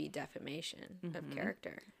 It could be defamation of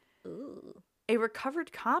character. Ooh. A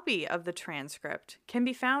recovered copy of the transcript can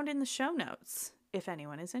be found in the show notes, if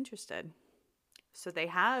anyone is interested. So they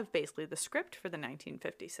have basically the script for the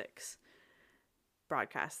 1956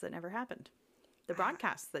 broadcast that never happened. The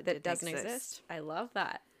broadcast that doesn't exist. I love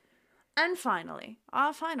that. And finally,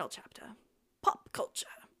 our final chapter, pop culture.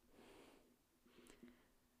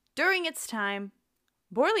 During its time,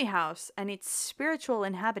 Borley House and its spiritual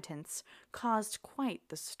inhabitants caused quite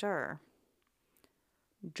the stir.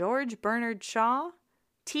 George Bernard Shaw,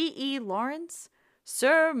 T.E. Lawrence,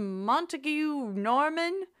 Sir Montague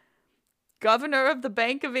Norman, Governor of the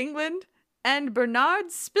Bank of England, and Bernard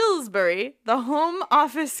Spilsbury, the Home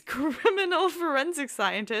Office criminal forensic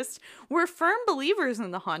scientist, were firm believers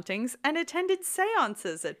in the hauntings and attended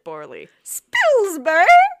seances at Borley. Spilsbury?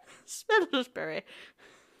 Spilsbury.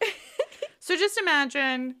 So just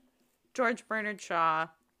imagine George Bernard Shaw,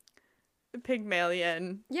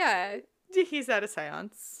 Pygmalion. Yeah. He's at a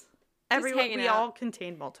seance. We all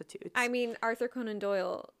contain multitudes. I mean, Arthur Conan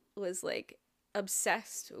Doyle was, like,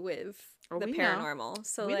 obsessed with the paranormal. Know.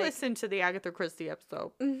 So we like, listened to the Agatha Christie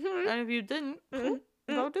episode. Mm-hmm. And if you didn't,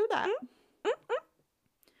 go do that. Mm-hmm.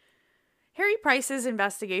 Harry Price's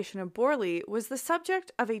investigation of Borley was the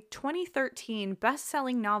subject of a 2013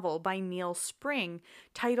 best-selling novel by Neil Spring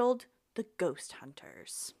titled The Ghost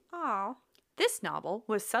Hunters. Oh. This novel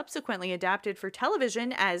was subsequently adapted for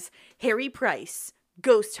television as Harry Price,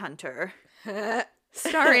 Ghost Hunter,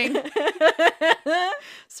 starring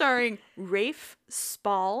Rafe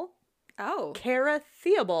Spall, Cara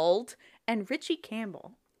Theobald, and Richie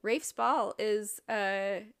Campbell. Rafe Spall is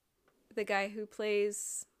the guy who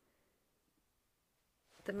plays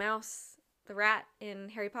the mouse The rat in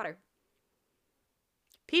Harry Potter.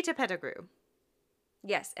 Peter Pettigrew.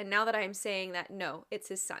 Yes, and now that I'm saying that, no, it's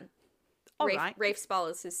his son. All right. Rafe Spall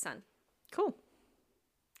is his son. Cool.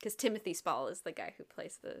 Because Timothy Spall is the guy who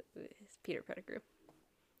plays is Peter Pettigrew.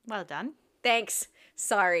 Well done. Thanks.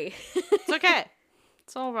 Sorry. It's okay.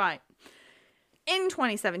 It's all right. In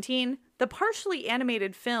 2017, the partially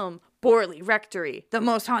animated film Borley, Rectory, the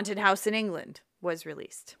most haunted house in England, was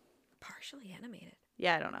released. Partially animated?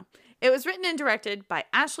 Yeah, I don't know. It was written and directed by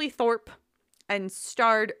Ashley Thorpe and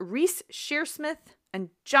starred Reese Shearsmith and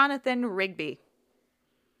Jonathan Rigby.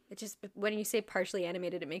 It just, when you say partially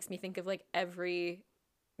animated, it makes me think of like every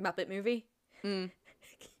Muppet movie.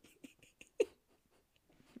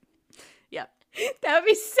 Yeah. That would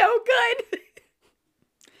be so good.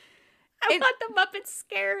 I want the Muppets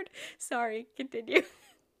scared. Sorry, continue.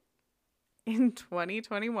 In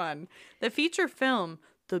 2021, the feature film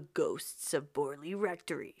The Ghosts of Borley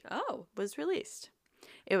Rectory was released.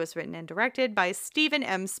 It was written and directed by Stephen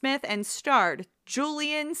M. Smith and starred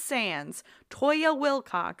Julian Sands, Toya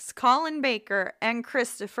Wilcox, Colin Baker, and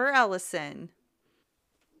Christopher Ellison.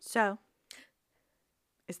 So,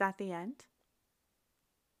 is that the end?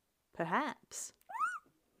 Perhaps.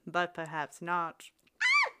 But perhaps not.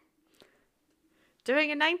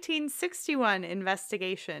 During a 1961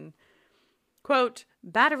 investigation, quote,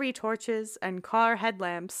 battery torches and car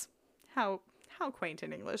headlamps, how quaint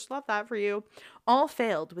in English, love that for you, all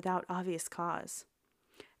failed without obvious cause.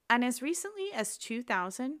 And as recently as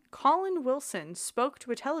 2000, Colin Wilson spoke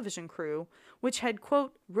to a television crew which had,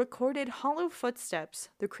 quote, recorded hollow footsteps,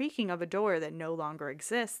 the creaking of a door that no longer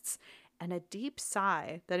exists, and a deep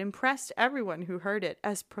sigh that impressed everyone who heard it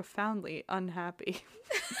as profoundly unhappy.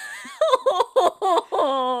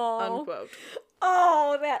 Unquote.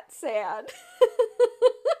 Oh, that's sad.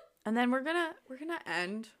 And then we're gonna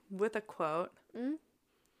end with a quote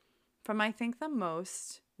from, I think, the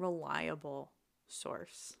most reliable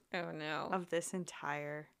source of this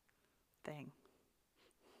entire thing.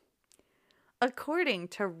 According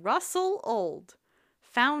to Russell Old,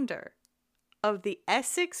 founder of the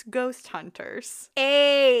Essex Ghost Hunters,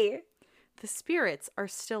 the spirits are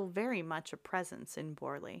still very much a presence in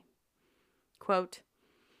Borley. Quote,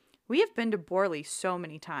 we have been to Borley so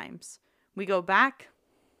many times. We go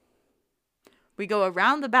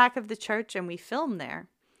around the back of the church and we film there.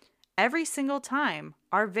 Every single time,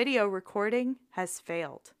 our video recording has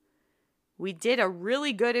failed. We did a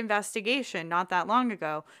really good investigation not that long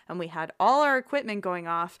ago, and we had all our equipment going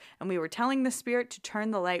off, and we were telling the spirit to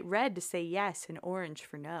turn the light red to say yes and orange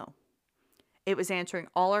for no. It was answering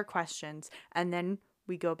all our questions, and then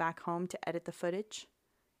we go back home to edit the footage,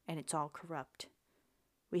 and it's all corrupt.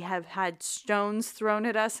 We have had stones thrown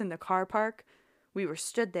at us in the car park. We were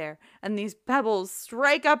stood there, and these pebbles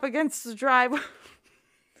strike up against the driveway.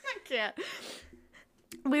 I can't.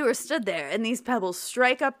 We were stood there, and these pebbles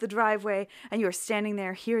strike up the driveway, and you are standing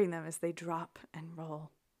there hearing them as they drop and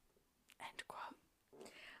roll. End quote.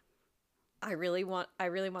 I really want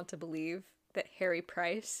to believe that Harry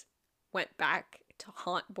Price went back to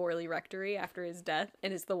haunt Borley Rectory after his death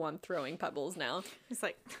and is the one throwing pebbles now. He's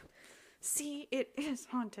like, see, it is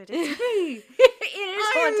haunted. It's me. It is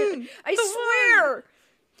haunted. I swear.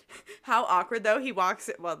 How awkward though. He walks.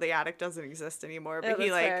 Well, the attic doesn't exist anymore, but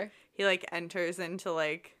fair. he enters into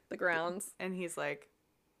like The grounds, and he's like,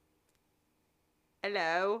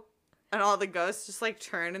 "Hello," and all the ghosts just like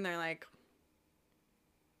turn and they're like,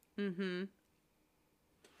 "Mm-hmm."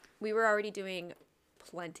 We were already doing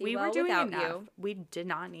plenty We well were doing without enough. you. We did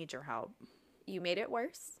not need your help. You made it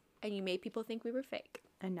worse, and you made people think we were fake.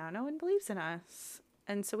 And now no one believes in us.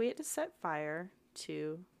 And so we had to set fire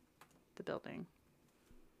to the building.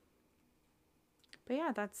 But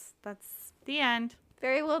yeah, that's the end.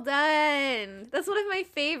 Very well done. That's one of my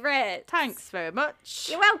favorites. Thanks very much.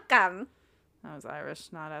 You're welcome. That was Irish,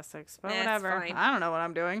 not Essex, but That's whatever. fine. I don't know what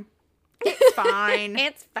I'm doing. It's fine.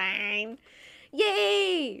 It's fine.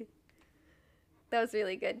 Yay! That was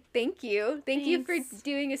really good. Thank you. Thank you for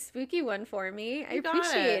doing a spooky one for me. I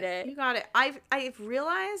appreciate it. You got it. I've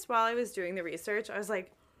realized while I was doing the research, I was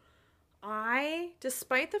like,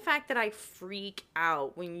 despite the fact that I freak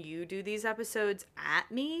out when you do these episodes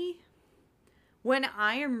at me, when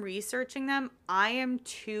I am researching them, I am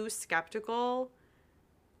too skeptical.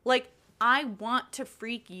 Like, I want to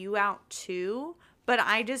freak you out too, but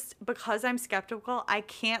because I'm skeptical, I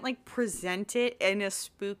can't like present it in a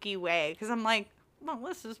spooky way. Because I'm like, well,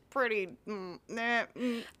 this is pretty, I wonder,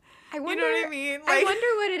 you know what I mean? I wonder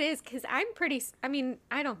what it is, because I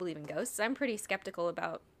don't believe in ghosts. I'm pretty skeptical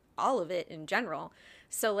about all of it in general.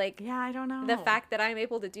 So, like, Yeah, I don't know. the fact that I'm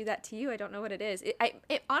able to do that to you, I don't know what it is.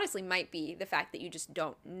 It honestly might be the fact that you just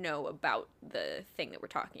don't know about the thing that we're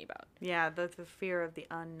talking about. Yeah, the fear of the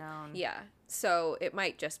unknown. Yeah. So it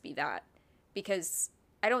might just be that. Because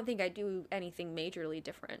I don't think I do anything majorly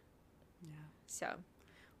different. Yeah. So.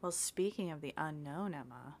 Well, speaking of the unknown,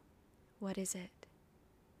 Emma. What is it?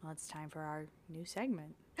 Well, it's time for our new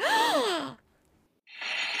segment.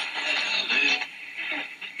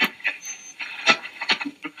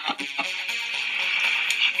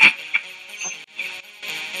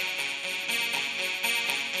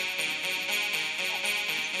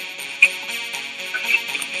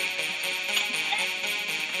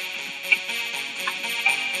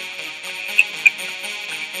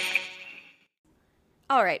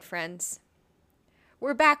 All right, friends.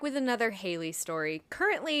 We're back with another Haley story.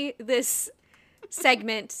 Currently, this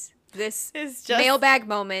segment, this It's just mailbag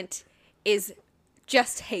moment, is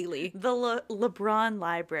just Haley. the LeBron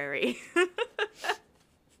Library.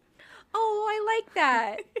 Oh, I like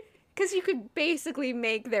that. Because you could basically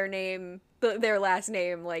make their name, their last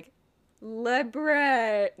name, like,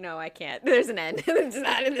 Libre. No, I can't. There's an N. It's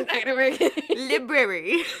not going to work.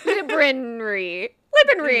 Library. Librinry.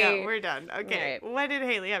 No, we're done. Okay. Right. What did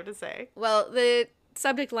Haley have to say? Well, the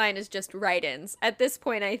subject line is just write-ins. At this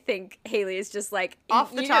point, I think Haley is just like...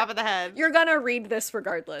 Off the top of the head. You're going to read this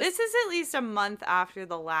regardless. This is at least a month after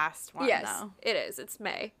the last one, Yes, though. it is. It's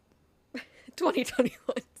May 2021.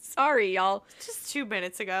 Sorry, y'all. Just 2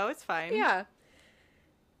 minutes ago. It's fine. Yeah.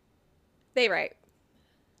 They write.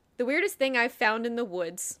 The weirdest thing I found in the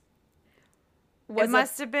woods was... It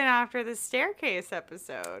must have been after the staircase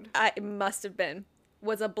episode. It must have been.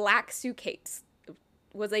 Was a black suitcase.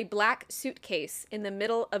 Was a black suitcase in the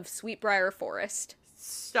middle of Sweetbriar Forest.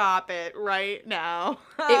 Stop it right now.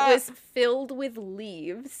 It was filled with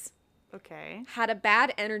leaves. Okay. Had a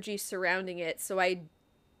bad energy surrounding it, so I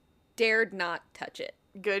dared not touch it.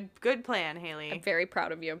 Good plan, Haley. I'm very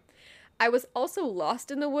proud of you. I was also lost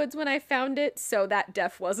in the woods when I found it, so that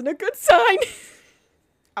def wasn't a good sign.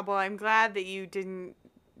 Well, I'm glad that you didn't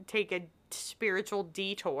take a spiritual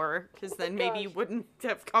detour, because then maybe you wouldn't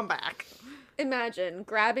have come back. Imagine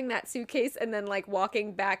grabbing that suitcase and then, like,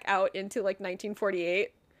 walking back out into, like,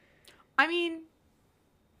 1948. I mean,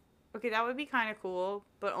 okay, that would be kind of cool,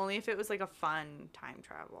 but only if it was, like, a fun time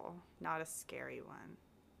travel, not a scary one.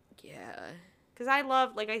 Yeah. Because I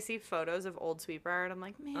love, like, I see photos of old Sweetbriar, and I'm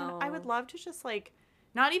like, man, I would Oh. love to just, like,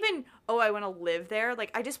 not even, oh, I want to live there.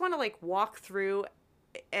 Like, I just want to, like, walk through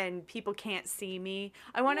and people can't see me.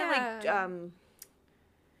 I want to, like, Yeah.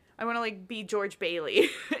 I want to, like, be George Bailey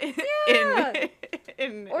Yeah.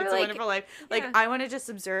 in Or, It's a like, Wonderful Life. Like, yeah. I want to just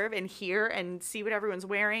observe and hear and see what everyone's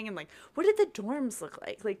wearing and, like, what did the dorms look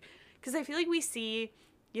like? Like, because I feel like we see,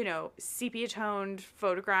 you know, sepia-toned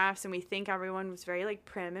photographs and we think everyone was very, like,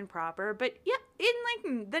 prim and proper. But, yeah,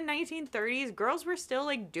 in, like, the 1930s, girls were still,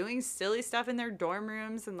 like, doing silly stuff in their dorm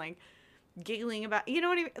rooms and, like, giggling about, you know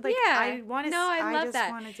what I mean? Like, Yeah. I want to, No, I love just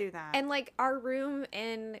that. want to do that. And, like, our room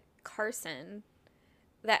in Carson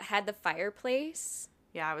that had the fireplace.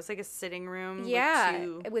 Yeah, it was like a sitting room. Yeah,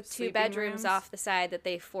 with two sleeping bedrooms rooms. off the side that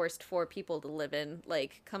they forced 4 people to live in.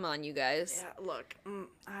 Like, come on, you guys. Yeah, look,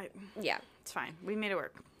 Yeah. it's fine. We made it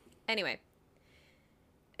work. Anyway,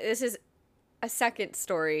 this is a second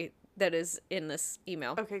story that is in this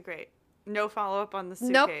email. Okay, great. No follow up on the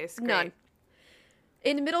Nope, suitcase. Great. none.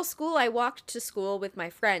 In middle school, I walked to school with my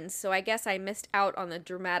friends, so I guess I missed out on the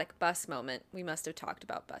dramatic bus moment. We must have talked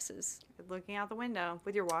about buses. Looking out the window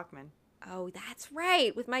with your Walkman. Oh, that's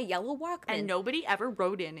right, with my yellow Walkman. And nobody ever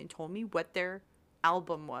wrote in and told me what their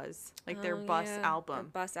album was. Like their bus Their album.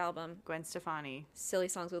 bus album. Gwen Stefani. Silly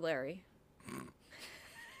Songs with Larry.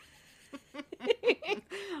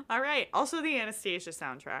 All right. Also the Anastasia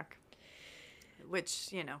soundtrack. Which,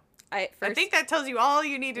 you know. I think that tells you all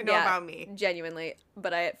you need to know Yeah, about me. Genuinely,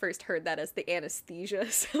 but I at first heard that as the Anesthesia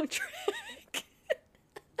soundtrack.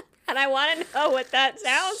 And I want to know what that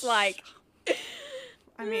sounds like.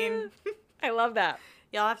 I mean, I love that.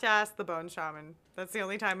 y'all have to ask the Bone Shaman. That's the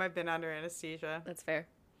only time I've been under anesthesia. That's fair.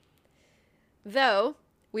 Though,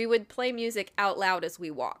 we would play music out loud as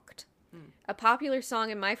we walked. A popular song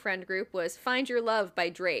in my friend group was Find Your Love by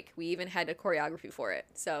Drake. We even had a choreography for it.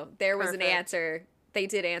 So there was Perfect. an answer. They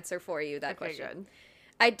did answer for you that Okay, question. good.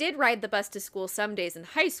 I did ride the bus to school some days in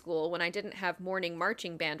high school when I didn't have morning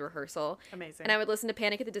marching band rehearsal. Amazing. And I would listen to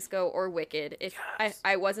Panic at the Disco or Wicked. If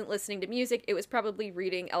I wasn't listening to music, it was probably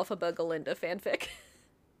reading Elphaba Galinda fanfic.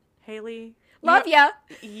 Haley. Love ya!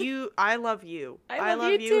 I love you. I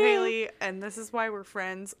love you too. Haley, and this is why we're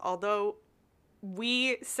friends. Although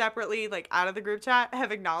we separately, like out of the group chat,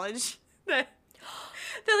 have acknowledged that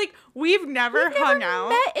They're like, we've never hung out.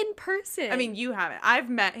 Met in person. I mean, you haven't. I've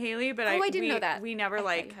met Haley, but I didn't know that. We never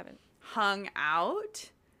haven't. hung out.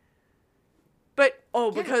 But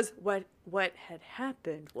because what had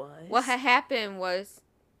happened was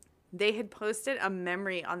they had posted a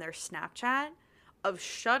memory on their Snapchat of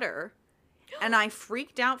Shudder, and I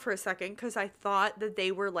freaked out for a second because I thought that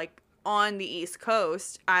they were like on the East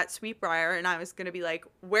Coast at Sweetbriar, and I was gonna be like,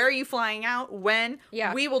 where are you flying out? When?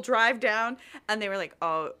 Yeah. We will drive down. And they were like,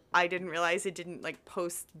 oh, I didn't realize it didn't like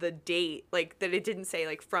post the date, like that it didn't say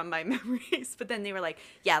like from my memories. But then they were like,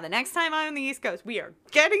 yeah, the next time I'm on the East Coast, we are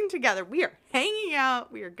getting together, we are hanging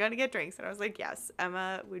out, we are gonna get drinks. And I was like, yes,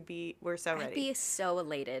 Emma we're so ready. I'd be so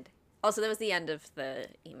elated. Also, that was the end of the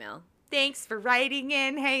email. Thanks for writing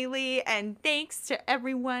in, Haley, and thanks to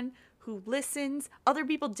everyone who listens. Other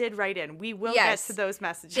people did write in. We will get to those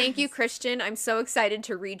messages. Thank you, Christian. I'm so excited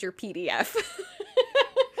to read your PDF.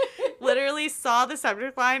 Literally saw the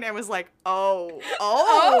subject line and was like, okay.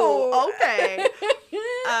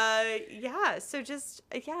 Yeah, so just,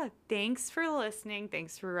 thanks for listening.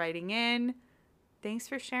 Thanks for writing in. Thanks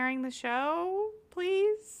for sharing the show,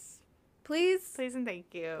 please. Please and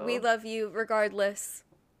thank you. We love you regardless,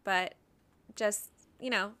 but just,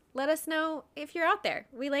 let us know if you're out there.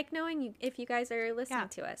 We like knowing you if you guys are listening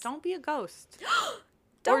to us. Don't be a ghost.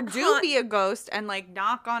 Don't be a ghost and like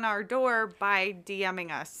knock on our door by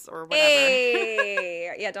DMing us or whatever.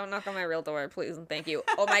 Hey! Yeah, don't knock on my real door, please and thank you.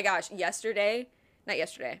 Oh my gosh, not yesterday.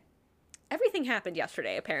 Everything happened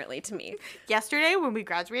yesterday, apparently, to me. Yesterday when we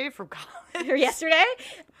graduated from college? Or yesterday?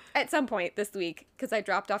 At some point this week, because I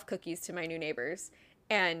dropped off cookies to my new neighbors,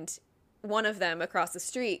 and one of them across the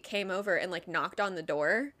street came over and like knocked on the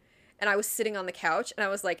door, and I was sitting on the couch, and I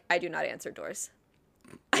was like, I do not answer doors.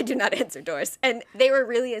 And they were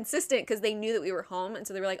really insistent because they knew that we were home, and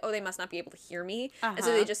so they were like, oh, they must not be able to hear me. And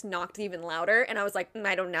so they just knocked even louder, and I was like,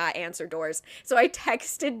 I do not answer doors. So I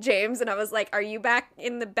texted James, and I was like, are you back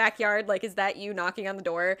in the backyard? Like, is that you knocking on the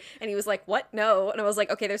door? And he was like, what? No. And I was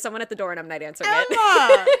like, okay, there's someone at the door, and I'm not answering Emma,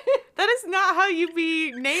 it. that is not how you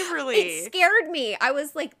be neighborly. It scared me. I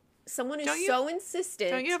was like, someone is so insistent.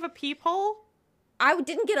 Don't you have a peephole? I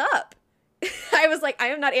didn't get up. I was like, I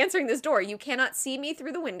am not answering this door. You cannot see me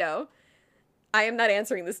through the window. I am not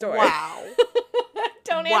answering this door. Wow.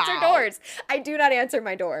 Don't answer doors. I do not answer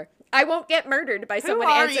my door. I won't get murdered by someone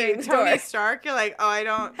answering the door. Tony Stark? You're like, oh, I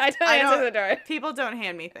don't answer the door. People don't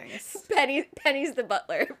hand me things. Penny's the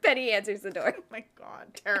butler. Penny answers the door. Oh my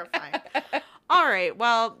God, terrifying. All right,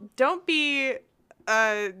 well, don't be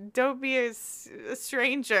a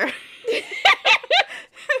stranger.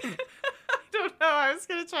 I don't know. I was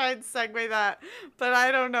going to try and segue that, but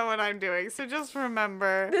I don't know what I'm doing. So just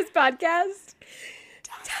remember. This podcast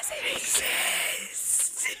doesn't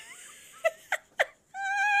exist.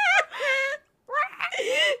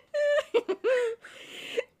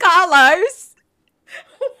 Carlos.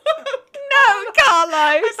 No, Carlos.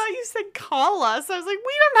 I thought you said call us. I was like,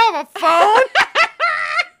 we don't have a phone.